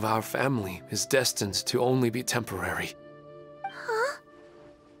reunion of our family is destined to only be temporary. Huh?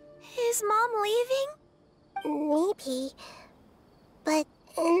 Is Mom leaving? Maybe. But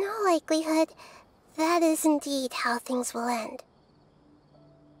in all likelihood, that is indeed how things will end.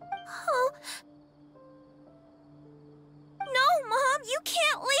 Oh. No, Mom, you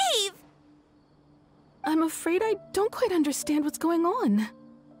can't leave! I'm afraid I don't quite understand what's going on.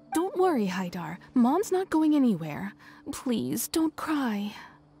 Don't worry, Haidar. Mom's not going anywhere. Please, don't cry.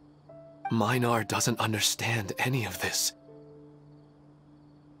 Minar doesn't understand any of this.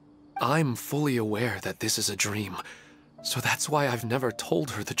 I'm fully aware that this is a dream, so that's why I've never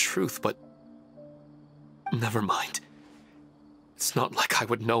told her the truth, but... Never mind. It's not like I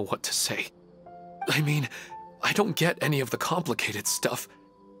would know what to say. I mean, I don't get any of the complicated stuff.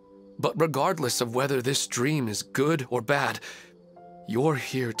 But regardless of whether this dream is good or bad, you're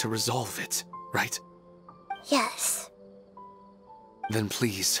here to resolve it, right? Yes. Then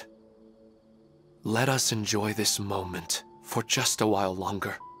please, let us enjoy this moment for just a while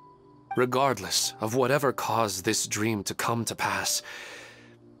longer. Regardless of whatever caused this dream to come to pass,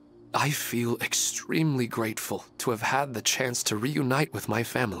 I feel extremely grateful to have had the chance to reunite with my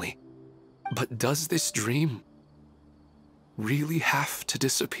family. But does this dream really have to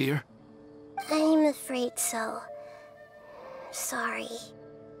disappear? I'm afraid so. Sorry.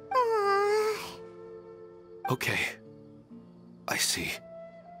 Okay. I see.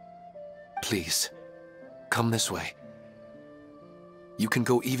 Please, come this way. You can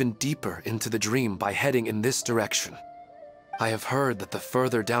go even deeper into the dream by heading in this direction. I have heard that the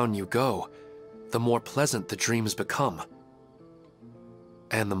further down you go, the more pleasant the dreams become.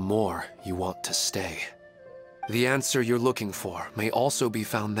 And the more you want to stay. The answer you're looking for may also be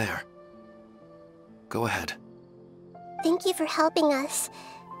found there. Go ahead. Thank you for helping us,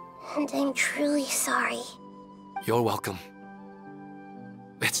 and I'm truly sorry. You're welcome.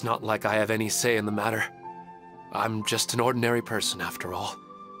 It's not like I have any say in the matter. I'm just an ordinary person, after all.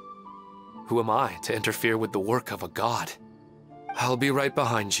 Who am I to interfere with the work of a god? I'll be right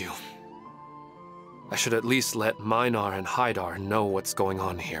behind you. I should at least let Minar and Haidar know what's going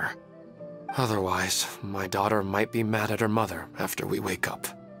on here. Otherwise, my daughter might be mad at her mother after we wake up.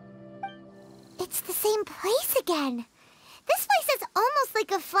 It's the same place again. This place is almost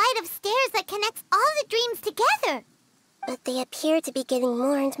like a flight of stairs that connects all the dreams together. But they appear to be getting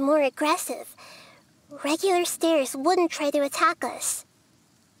more and more aggressive. Regular stairs wouldn't try to attack us.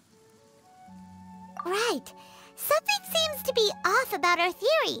 Right. Something seems to be off about our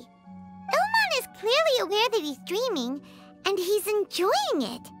theory. Ilmon is clearly aware that he's dreaming, and he's enjoying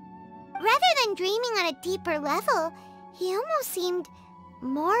it. Rather than dreaming on a deeper level, he almost seemed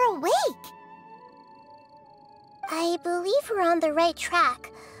more awake. I believe we're on the right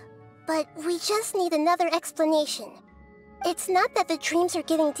track, but we just need another explanation. It's not that the dreams are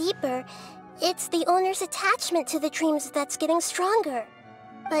getting deeper, it's the owner's attachment to the dreams that's getting stronger.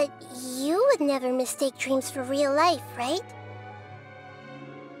 But you would never mistake dreams for real life, right?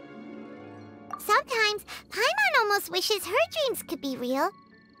 Sometimes, Paimon almost wishes her dreams could be real.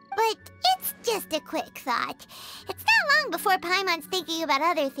 But it's just a quick thought. It's not long before Paimon's thinking about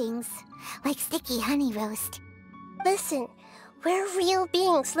other things, like sticky honey roast. Listen, we're real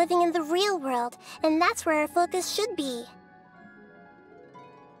beings living in the real world, and that's where our focus should be.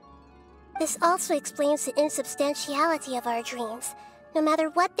 This also explains the insubstantiality of our dreams. No matter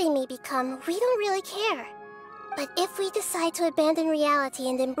what they may become, we don't really care. But if we decide to abandon reality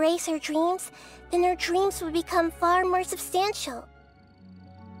and embrace our dreams, then our dreams would become far more substantial.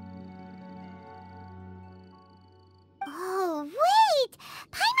 Oh, wait!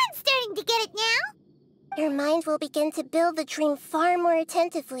 Paimon's starting to get it now? Your mind will begin to build the dream far more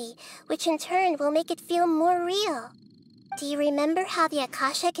attentively, which in turn will make it feel more real. Do you remember how the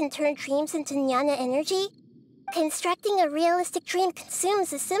Akasha can turn dreams into jnana energy? Constructing a realistic dream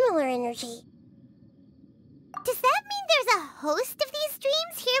consumes a similar energy. Does that mean there's a host of these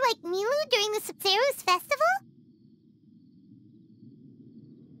dreams here like Milu during the Sumeru's festival?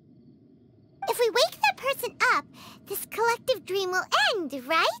 If we wake that person up, this collective dream will end,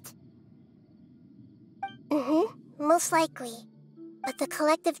 right? Mm-hmm, most likely. But the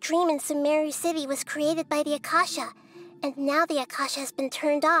collective dream in Sumeru City was created by the Akasha, and now the Akasha has been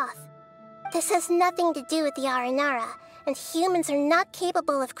turned off. This has nothing to do with the Aranara, and humans are not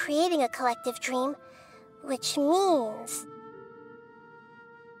capable of creating a collective dream, which means...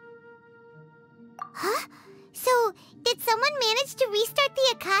 Huh? So, did someone manage to restart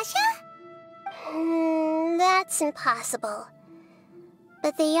the Akasha? That's impossible.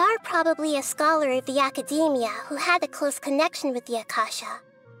 But they are probably a scholar of the academia who had a close connection with the Akasha.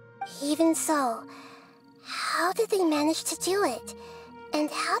 Even so, how did they manage to do it? And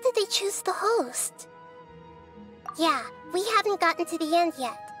how did they choose the host? Yeah, we haven't gotten to the end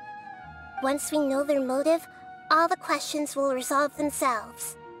yet. Once we know their motive, all the questions will resolve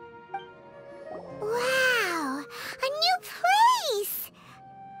themselves. Wow! A new place!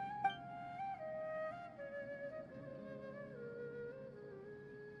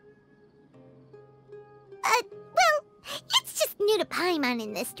 Well, it's just new to Paimon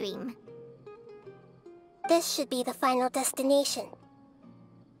in this dream. This should be the final destination.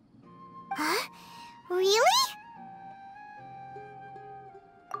 Huh? Really?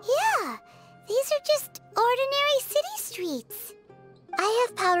 Yeah, these are just ordinary city streets. I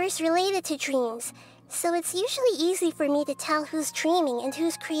have powers related to dreams, so it's usually easy for me to tell who's dreaming and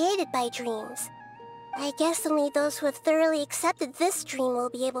who's created by dreams. I guess only those who have thoroughly accepted this dream will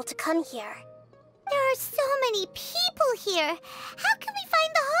be able to come here. There are so many people here. How can we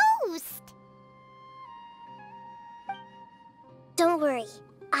find the host? Don't worry,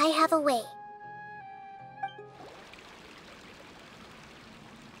 I have a way.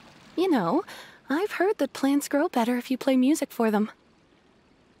 You know, I've heard that plants grow better if you play music for them.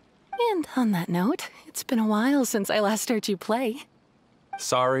 And on that note, it's been a while since I last heard you play.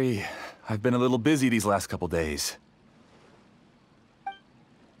 Sorry, I've been a little busy these last couple days.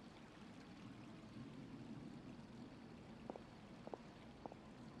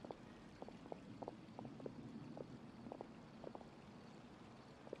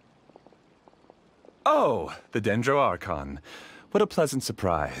 Oh, the Dendro Archon. What a pleasant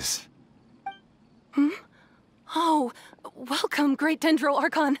surprise. Oh, welcome, great Dendro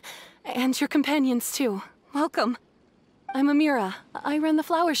Archon. And your companions, too. Welcome. I'm Amira. I run the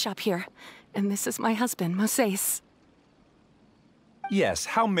flower shop here. And this is my husband, Moses. Yes,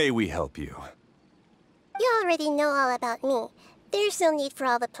 how may we help you? You already know all about me. There's no need for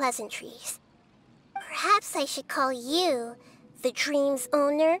all the pleasantries. Perhaps I should call you the dream's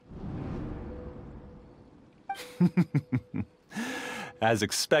owner? As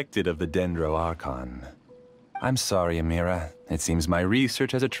expected of the Dendro Archon. I'm sorry, Amira. It seems my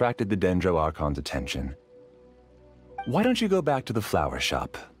research has attracted the Dendro Archon's attention. Why don't you go back to the flower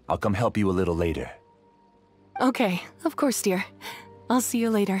shop? I'll come help you a little later. Okay, of course, dear. I'll see you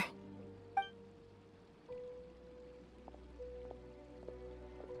later.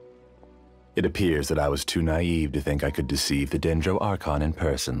 It appears that I was too naive to think I could deceive the Dendro Archon in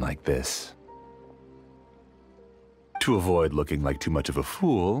person like this. To avoid looking like too much of a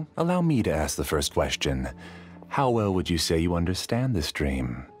fool, allow me to ask the first question. How well would you say you understand this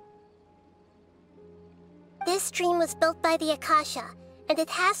dream? This dream was built by the Akasha, and it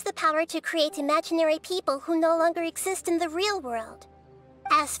has the power to create imaginary people who no longer exist in the real world.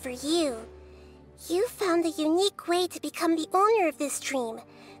 As for you, you found a unique way to become the owner of this dream,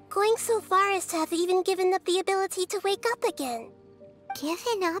 going so far as to have even given up the ability to wake up again.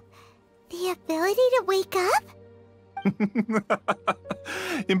 Given up the ability to wake up?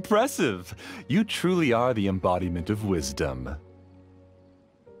 Impressive! You truly are the embodiment of wisdom.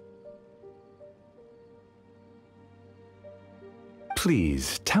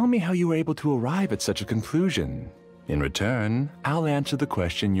 Please, tell me how you were able to arrive at such a conclusion. In return, I'll answer the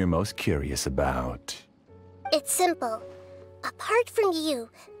question you're most curious about. It's simple. Apart from you,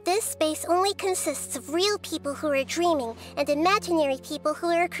 this space only consists of real people who are dreaming and imaginary people who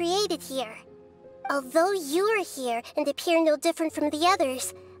are created here. Although you are here and appear no different from the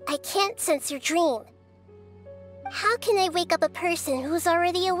others, I can't sense your dream. How can I wake up a person who's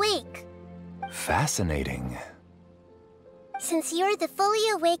already awake? Fascinating. Since you're the fully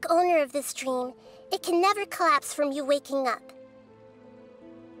awake owner of this dream, it can never collapse from you waking up.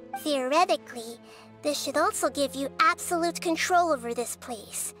 Theoretically, this should also give you absolute control over this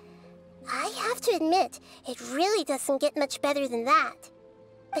place. I have to admit, it really doesn't get much better than that.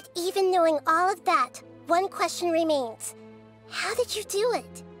 But even knowing all of that, one question remains. How did you do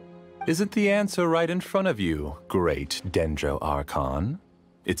it? Isn't the answer right in front of you, great Dendro Archon?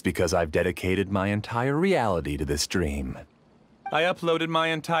 It's because I've dedicated my entire reality to this dream. I uploaded my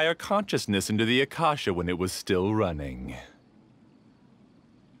entire consciousness into the Akasha when it was still running.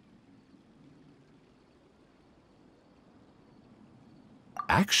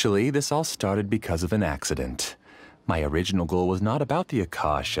 Actually, this all started because of an accident. My original goal was not about the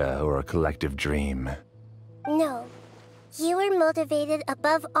Akasha or a collective dream. No. You were motivated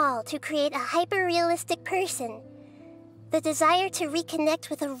above all to create a hyper-realistic person. The desire to reconnect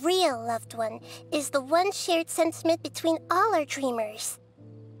with a real loved one is the one shared sentiment between all our dreamers.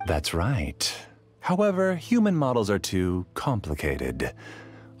 That's right. However, human models are too complicated.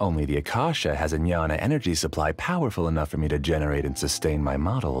 Only the Akasha has a jnana energy supply powerful enough for me to generate and sustain my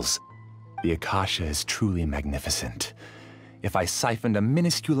models. The Akasha is truly magnificent. If I siphoned a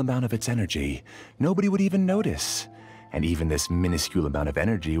minuscule amount of its energy, nobody would even notice. And even this minuscule amount of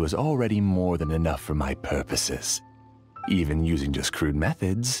energy was already more than enough for my purposes. Even using just crude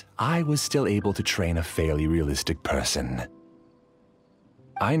methods, I was still able to train a fairly realistic person.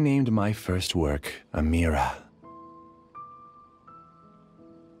 I named my first work Amira.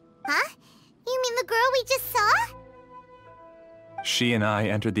 Huh? You mean the girl we just saw? She and I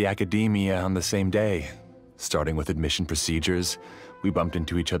entered the academia on the same day. Starting with admission procedures, we bumped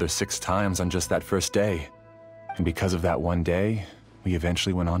into each other 6 times on just that first day. And because of that one day, we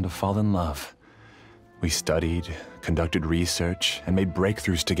eventually went on to fall in love. We studied, conducted research, and made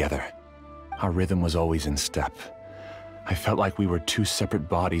breakthroughs together. Our rhythm was always in step. I felt like we were 2 separate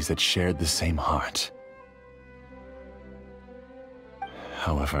bodies that shared the same heart.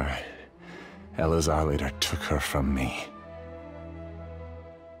 However, Elazar later took her from me.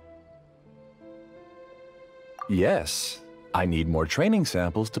 Yes, I need more training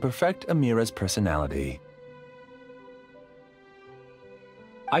samples to perfect Amira's personality.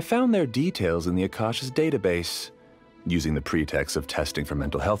 I found their details in the Akasha's database. Using the pretext of testing for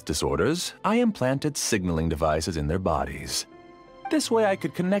mental health disorders, I implanted signaling devices in their bodies. This way I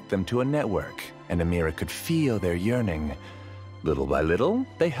could connect them to a network, and Amira could feel their yearning. Little by little,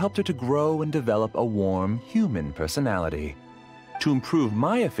 they helped her to grow and develop a warm, human personality. To improve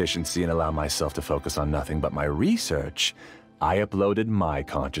my efficiency and allow myself to focus on nothing but my research, I uploaded my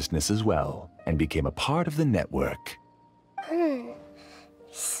consciousness as well, and became a part of the network.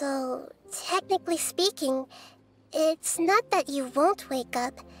 So, technically speaking, it's not that you won't wake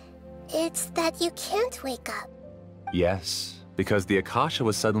up, it's that you can't wake up. Yes, because the Akasha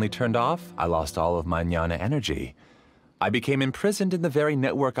was suddenly turned off, I lost all of my jnana energy. I became imprisoned in the very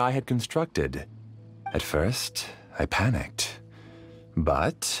network I had constructed. At first, I panicked.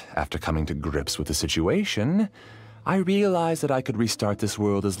 But, after coming to grips with the situation, I realized that I could restart this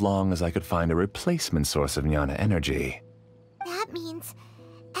world as long as I could find a replacement source of jnana energy. That means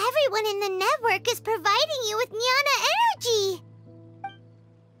everyone in the network is providing you with jnana energy!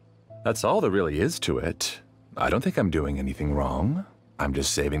 That's all there really is to it. I don't think I'm doing anything wrong. I'm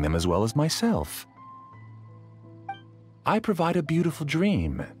just saving them as well as myself. I provide a beautiful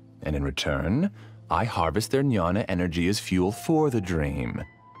dream, and in return, I harvest their jnana energy as fuel for the dream.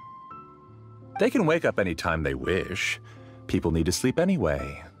 They can wake up any time they wish. People need to sleep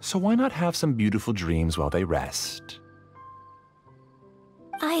anyway, so why not have some beautiful dreams while they rest?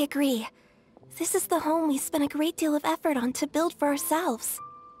 I agree. This is the home we spent a great deal of effort on to build for ourselves.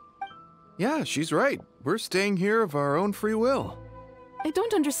 Yeah, she's right. We're staying here of our own free will. I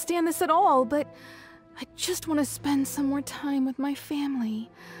don't understand this at all, but I just want to spend some more time with my family.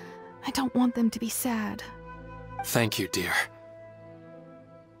 I don't want them to be sad. Thank you, dear.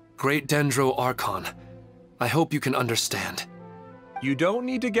 Great Dendro Archon, I hope you can understand. You don't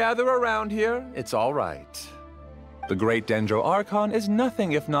need to gather around here. It's all right. The great Dendro Archon is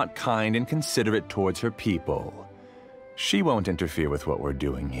nothing if not kind and considerate towards her people. She won't interfere with what we're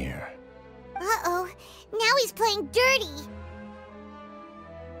doing here. Uh-oh, now he's playing dirty.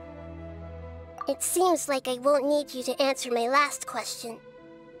 It seems like I won't need you to answer my last question.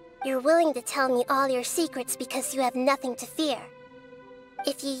 You're willing to tell me all your secrets because you have nothing to fear.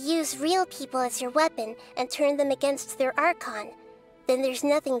 If you use real people as your weapon and turn them against their Archon, then there's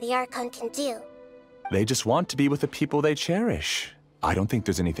nothing the Archon can do. They just want to be with the people they cherish. I don't think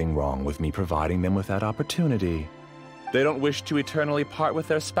there's anything wrong with me providing them with that opportunity. They don't wish to eternally part with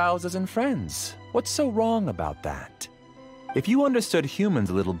their spouses and friends. What's so wrong about that? If you understood humans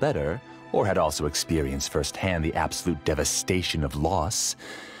a little better, or had also experienced firsthand the absolute devastation of loss,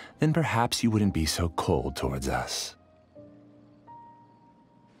 then perhaps you wouldn't be so cold towards us.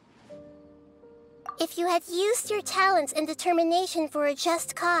 If you had used your talents and determination for a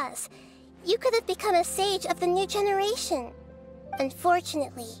just cause, you could have become a sage of the new generation.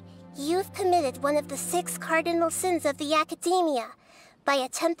 Unfortunately, you've committed one of the 6 cardinal sins of the Academia by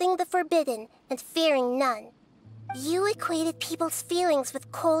attempting the forbidden and fearing none. You equated people's feelings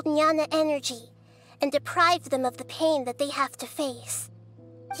with cold jnana energy and deprived them of the pain that they have to face.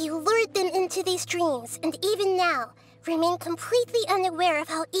 You lured them into these dreams, and even now, remain completely unaware of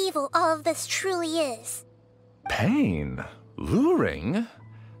how evil all of this truly is. Pain? Luring?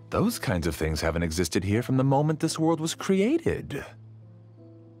 Those kinds of things haven't existed here from the moment this world was created.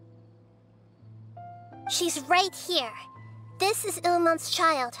 She's right here. This is Ilmon's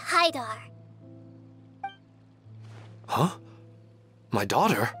child, Haidar. Huh? My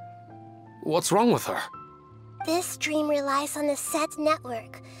daughter? What's wrong with her? This dream relies on a set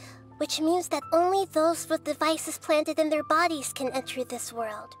network, which means that only those with devices planted in their bodies can enter this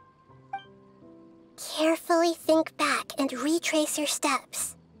world. Carefully think back and retrace your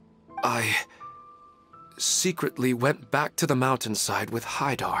steps. I secretly went back to the mountainside with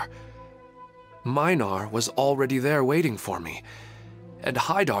Haidar. Minar was already there waiting for me, and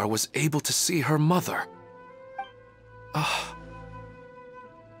Haidar was able to see her mother.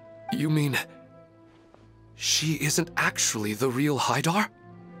 You mean she isn't actually the real Haidar?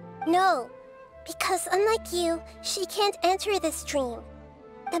 No, because unlike you, she can't enter this dream.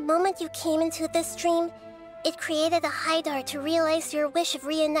 The moment you came into this dream, it created a Haidar to realize your wish of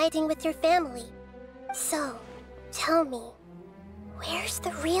reuniting with your family. So, tell me, where's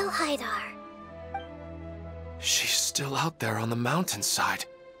the real Haidar? She's still out there on the mountainside.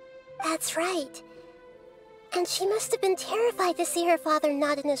 That's right. And she must have been terrified to see her father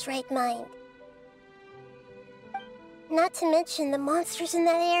not in his right mind. Not to mention the monsters in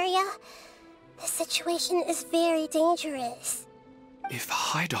that area. The situation is very dangerous. If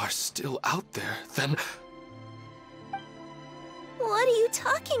Haidar's still out there, then... What are you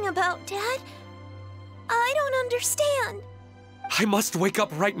talking about, Dad? I don't understand. I must wake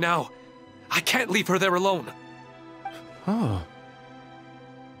up right now. I can't leave her there alone. Oh.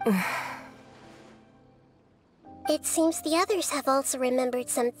 It seems the others have also remembered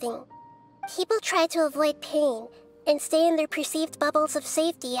something. People try to avoid pain and stay in their perceived bubbles of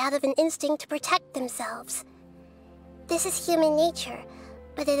safety out of an instinct to protect themselves. This is human nature,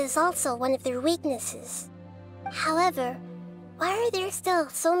 but it is also one of their weaknesses. However, why are there still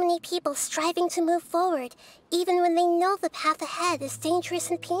so many people striving to move forward, even when they know the path ahead is dangerous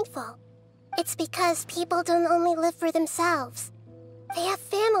and painful? It's because people don't only live for themselves. They have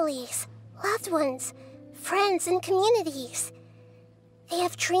families, loved ones, friends, and communities. They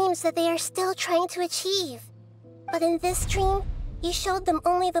have dreams that they are still trying to achieve. But in this dream, you showed them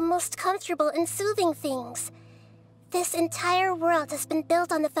only the most comfortable and soothing things. This entire world has been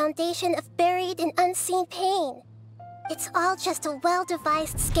built on the foundation of buried and unseen pain. It's all just a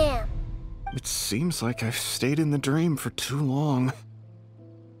well-devised scam. It seems like I've stayed in the dream for too long.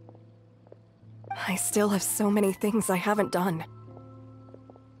 I still have so many things I haven't done.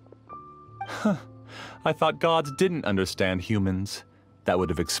 Huh. I thought gods didn't understand humans. That would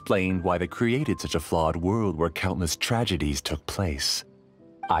have explained why they created such a flawed world where countless tragedies took place.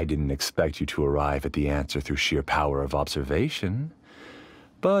 I didn't expect you to arrive at the answer through sheer power of observation.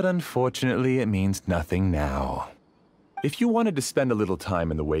 But unfortunately, it means nothing now. If you wanted to spend a little time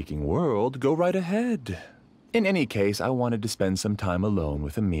in the waking world, go right ahead. In any case, I wanted to spend some time alone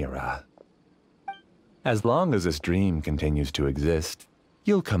with Amira. As long as this dream continues to exist,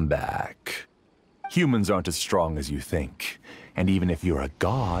 you'll come back. Humans aren't as strong as you think, and even if you're a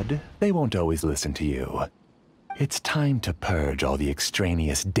god, they won't always listen to you. It's time to purge all the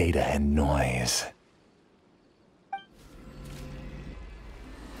extraneous data and noise.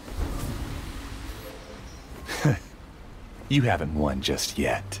 You haven't won just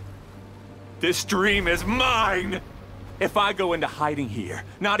yet. This dream is mine! If I go into hiding here,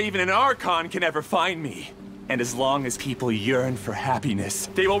 not even an Archon can ever find me. And as long as people yearn for happiness,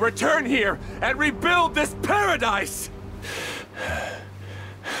 they will return here and rebuild this paradise! Hey,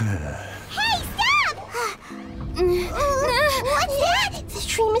 stop! What's that? The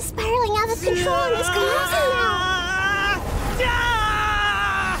dream is spiraling out of control and is collapsing now!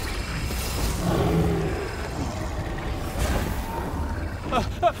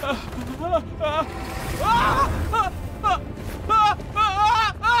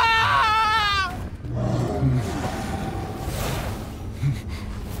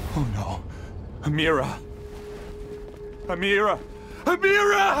 Oh no. Amira! Amira!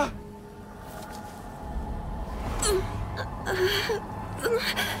 Amira!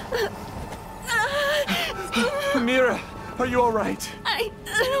 Mira, are you all right? I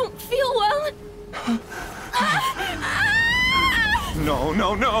don't feel well. No,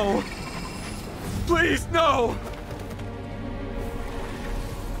 no, no! Please, no!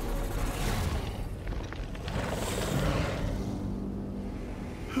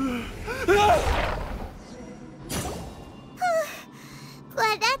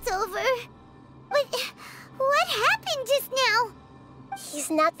 Glad that's over. But what happened just now? He's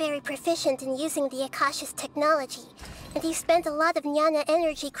not very proficient in using the Akasha's technology, and he spent a lot of Jnana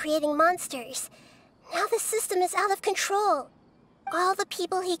energy creating monsters. Now the system is out of control. All the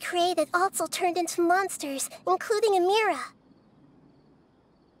people he created also turned into monsters, including Amira.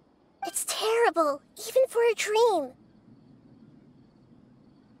 It's terrible, even for a dream.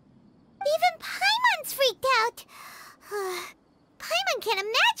 Even Paimon's freaked out. Paimon can't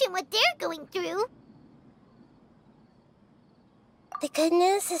imagine what they're going through. The good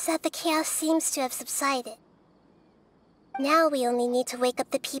news is that the chaos seems to have subsided. Now we only need to wake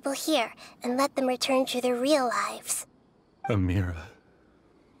up the people here and let them return to their real lives. Amira.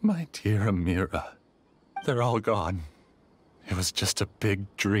 My dear Amira. They're all gone. It was just a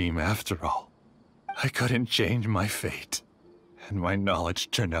big dream after all. I couldn't change my fate, and my knowledge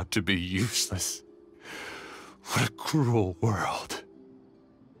turned out to be useless. What a cruel world.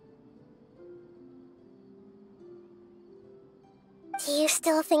 Do you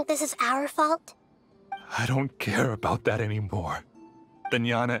still think this is our fault? I don't care about that anymore. The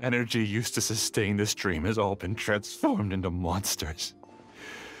Jnana energy used to sustain this dream has all been transformed into monsters.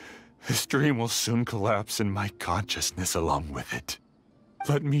 This dream will soon collapse and my consciousness along with it.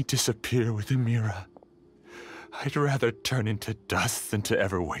 Let me disappear with Amira. I'd rather turn into dust than to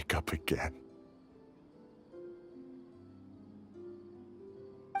ever wake up again.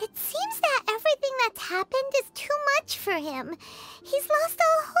 It seems that everything that's happened is too much for him. He's lost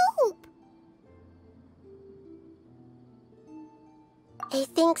all hope. I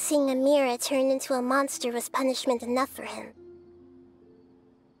think seeing Amira turn into a monster was punishment enough for him.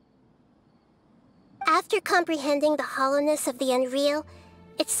 After comprehending the hollowness of the unreal,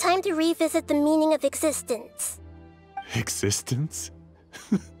 it's time to revisit the meaning of existence. Existence?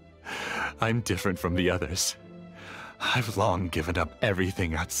 I'm different from the others. I've long given up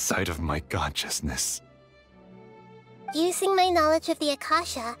everything outside of my consciousness. Using my knowledge of the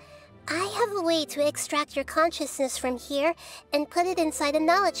Akasha, I have a way to extract your consciousness from here and put it inside a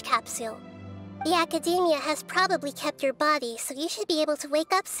knowledge capsule. The Academia has probably kept your body, so you should be able to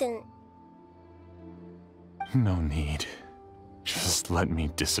wake up soon. No need. Just let me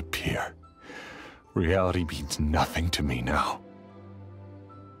disappear. Reality means nothing to me now.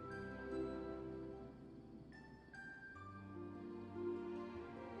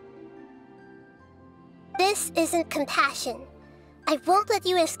 This isn't compassion. I won't let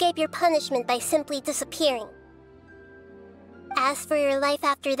you escape your punishment by simply disappearing. As for your life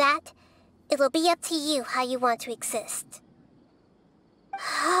after that, it'll be up to you how you want to exist.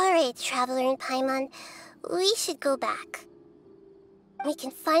 Alright, Traveler and Paimon, we should go back. We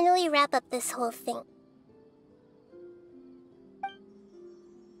can finally wrap up this whole thing.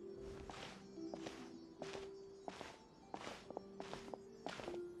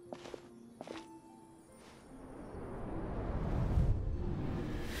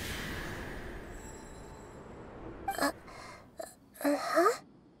 Uh-huh?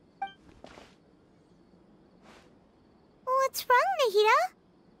 What's wrong, Nahida?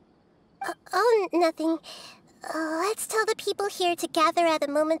 Oh, nothing. Let's tell the people here to gather at a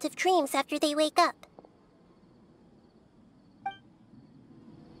moment of dreams after they wake up.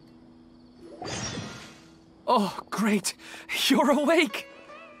 Oh, great! You're awake!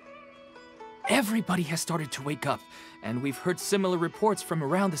 Everybody has started to wake up, and we've heard similar reports from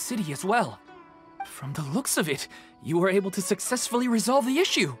around the city as well. From the looks of it, you were able to successfully resolve the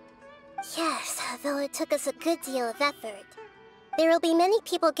issue. Yes, though it took us a good deal of effort. There will be many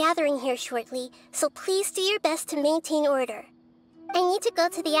people gathering here shortly, so please do your best to maintain order. I need to go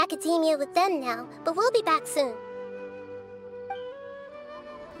to the Academia with them now, but we'll be back soon.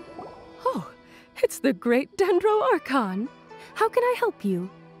 Oh, it's the great Dendro Archon. How can I help you?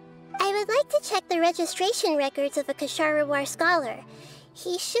 I would like to check the registration records of a Kashara War scholar.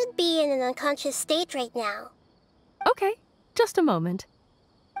 He should be in an unconscious state right now. Okay, just a moment.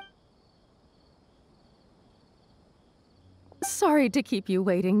 Sorry to keep you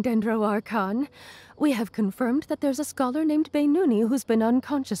waiting, Dendro Archon. We have confirmed that there's a scholar named Beinuni who's been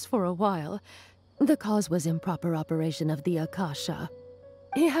unconscious for a while. The cause was improper operation of the Akasha.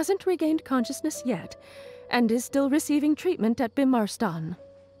 He hasn't regained consciousness yet, and is still receiving treatment at Bimarstan.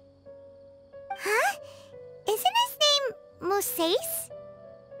 Huh? Isn't his name Mosace?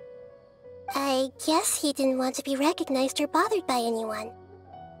 I guess he didn't want to be recognized or bothered by anyone.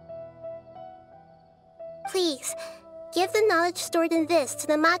 Please, give the knowledge stored in this to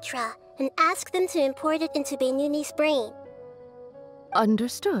the Matra and ask them to import it into Benuni's brain.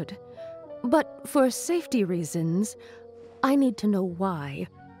 Understood. But for safety reasons, I need to know why.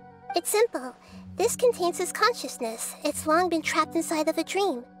 It's simple. This contains his consciousness. It's long been trapped inside of a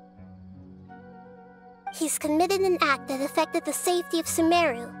dream. He's committed an act that affected the safety of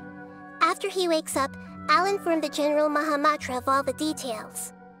Sumeru. After he wakes up, I'll inform the General Mahamatra of all the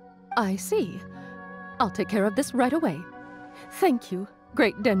details. I see. I'll take care of this right away. Thank you,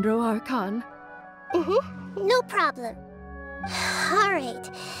 Great Dendro Archon. No problem. Alright.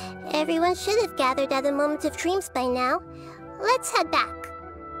 Everyone should have gathered at a moment of dreams by now. Let's head back.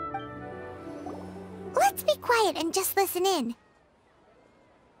 Let's be quiet and just listen in.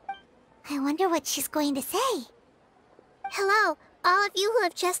 I wonder what she's going to say. Hello, all of you who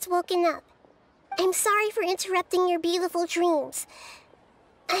have just woken up. I'm sorry for interrupting your beautiful dreams.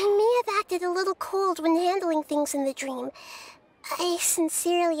 I may have acted a little cold when handling things in the dream. I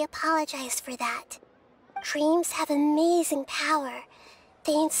sincerely apologize for that. Dreams have amazing power.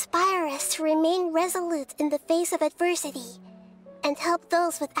 They inspire us to remain resolute in the face of adversity and help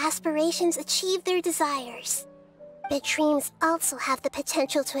those with aspirations achieve their desires. But dreams also have the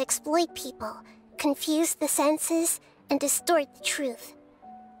potential to exploit people, confuse the senses, and distort the truth.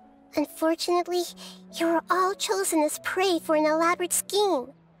 Unfortunately, you are all chosen as prey for an elaborate scheme.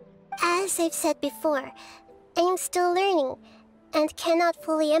 As I've said before, I'm still learning and cannot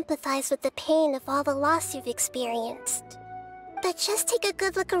fully empathize with the pain of all the loss you've experienced. But just take a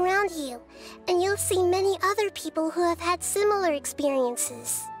good look around you, and you'll see many other people who have had similar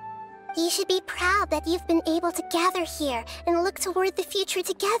experiences. You should be proud that you've been able to gather here and look toward the future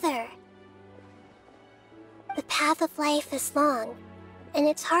together. The path of life is long, and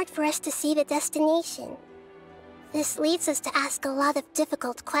it's hard for us to see the destination. This leads us to ask a lot of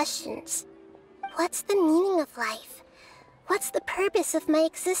difficult questions. What's the meaning of life? What's the purpose of my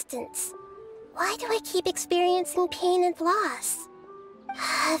existence? Why do I keep experiencing pain and loss?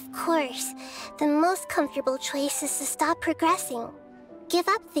 Of course, the most comfortable choice is to stop progressing. Give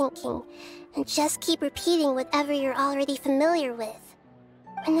up thinking, and just keep repeating whatever you're already familiar with.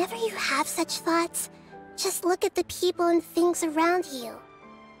 Whenever you have such thoughts, just look at the people and things around you.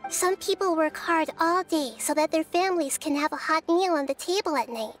 Some people work hard all day so that their families can have a hot meal on the table at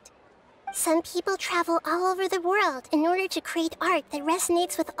night. Some people travel all over the world in order to create art that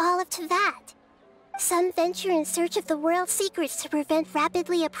resonates with all of Teyvat. Some venture in search of the world's secrets to prevent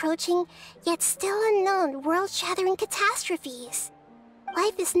rapidly approaching, yet still unknown, world-shattering catastrophes.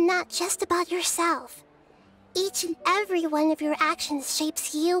 Life is not just about yourself. Each and every one of your actions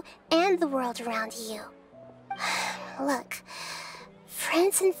shapes you and the world around you. Look,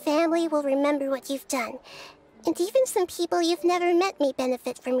 friends and family will remember what you've done, and even some people you've never met may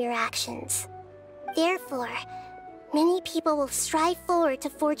benefit from your actions. Therefore, many people will strive forward to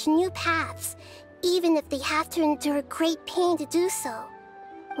forge new paths, even if they have to endure great pain to do so.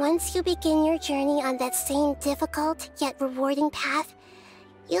 Once you begin your journey on that same difficult yet rewarding path,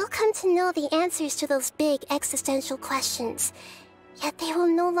 you'll come to know the answers to those big existential questions, yet they will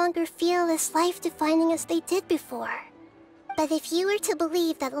no longer feel as life-defining as they did before. But if you were to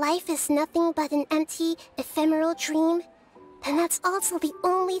believe that life is nothing but an empty, ephemeral dream, then that's also the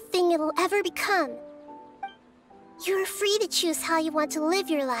only thing it'll ever become. You're free to choose how you want to live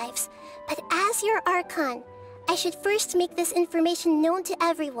your lives, but as your Archon, I should first make this information known to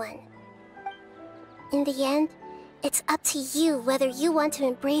everyone. In the end, it's up to you whether you want to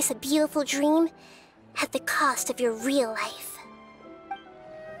embrace a beautiful dream at the cost of your real life.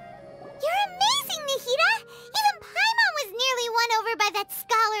 You're amazing, Nahida! Even Paimon was nearly won over by that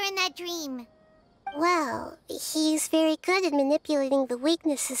scholar in that dream. Well, he's very good at manipulating the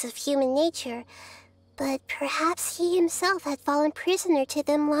weaknesses of human nature, but perhaps he himself had fallen prisoner to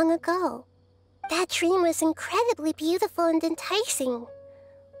them long ago. That dream was incredibly beautiful and enticing.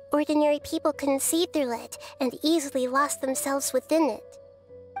 Ordinary people couldn't see through it and easily lost themselves within it.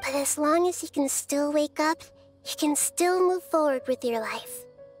 But as long as you can still wake up, you can still move forward with your life.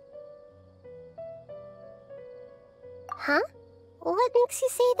 Huh? What makes you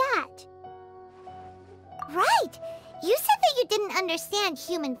say that? Right! You said that you didn't understand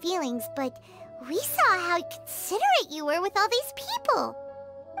human feelings, but we saw how considerate you were with all these people.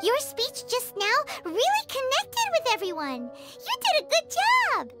 Your speech just now really connected with everyone. You did a good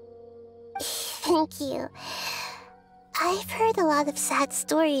job! Thank you. I've heard a lot of sad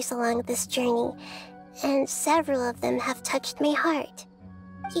stories along this journey, and several of them have touched my heart.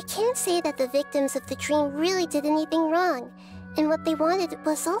 You can't say that the victims of the dream really did anything wrong, and what they wanted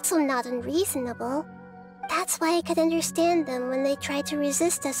was also not unreasonable. That's why I could understand them when they tried to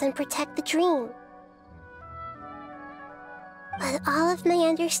resist us and protect the dream. But all of my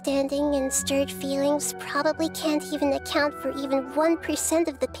understanding and stirred feelings probably can't even account for even 1%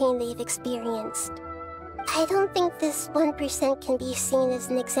 of the pain they've experienced. I don't think this 1% can be seen as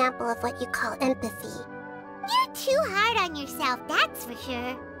an example of what you call empathy. You're too hard on yourself, that's for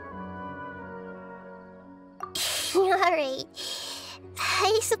sure. Alright.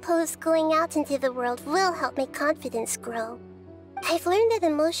 I suppose going out into the world will help my confidence grow. I've learned that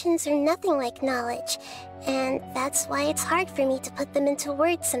emotions are nothing like knowledge, and that's why it's hard for me to put them into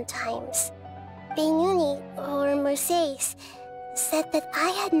words sometimes. Beinuni, or Moses, said that I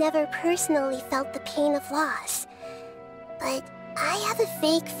had never personally felt the pain of loss. But I have a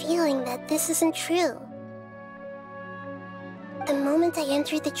vague feeling that this isn't true. The moment I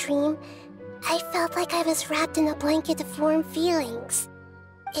entered the dream, I felt like I was wrapped in a blanket of warm feelings.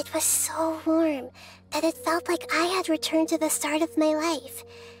 It was so warm that it felt like I had returned to the start of my life,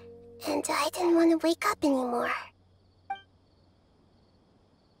 and I didn't want to wake up anymore.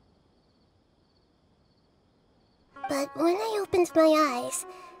 But when I opened my eyes,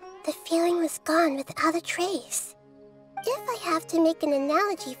 the feeling was gone without a trace. If I have to make an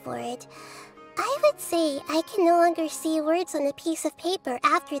analogy for it, I would say I can no longer see words on a piece of paper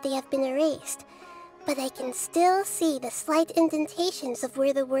after they have been erased, but I can still see the slight indentations of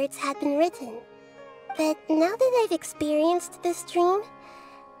where the words had been written. But now that I've experienced this dream,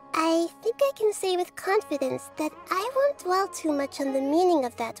 I think I can say with confidence that I won't dwell too much on the meaning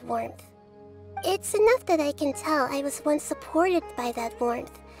of that warmth. It's enough that I can tell I was once supported by that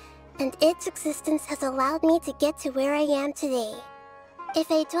warmth, and its existence has allowed me to get to where I am today. If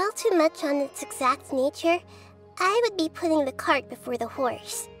I dwell too much on its exact nature, I would be putting the cart before the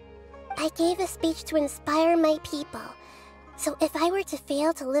horse. I gave a speech to inspire my people, so if I were to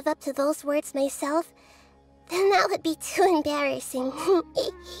fail to live up to those words myself, then that would be too embarrassing.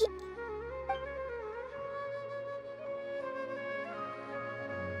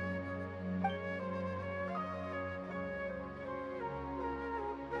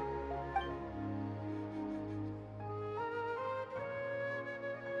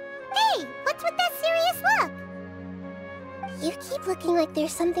 Hey, what's with that serious look? You keep looking like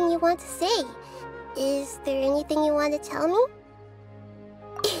there's something you want to say. Is there anything you want to tell me?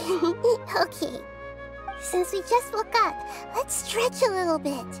 Okay. Since we just woke up, let's stretch a little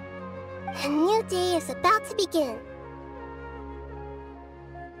bit. A new day is about to begin.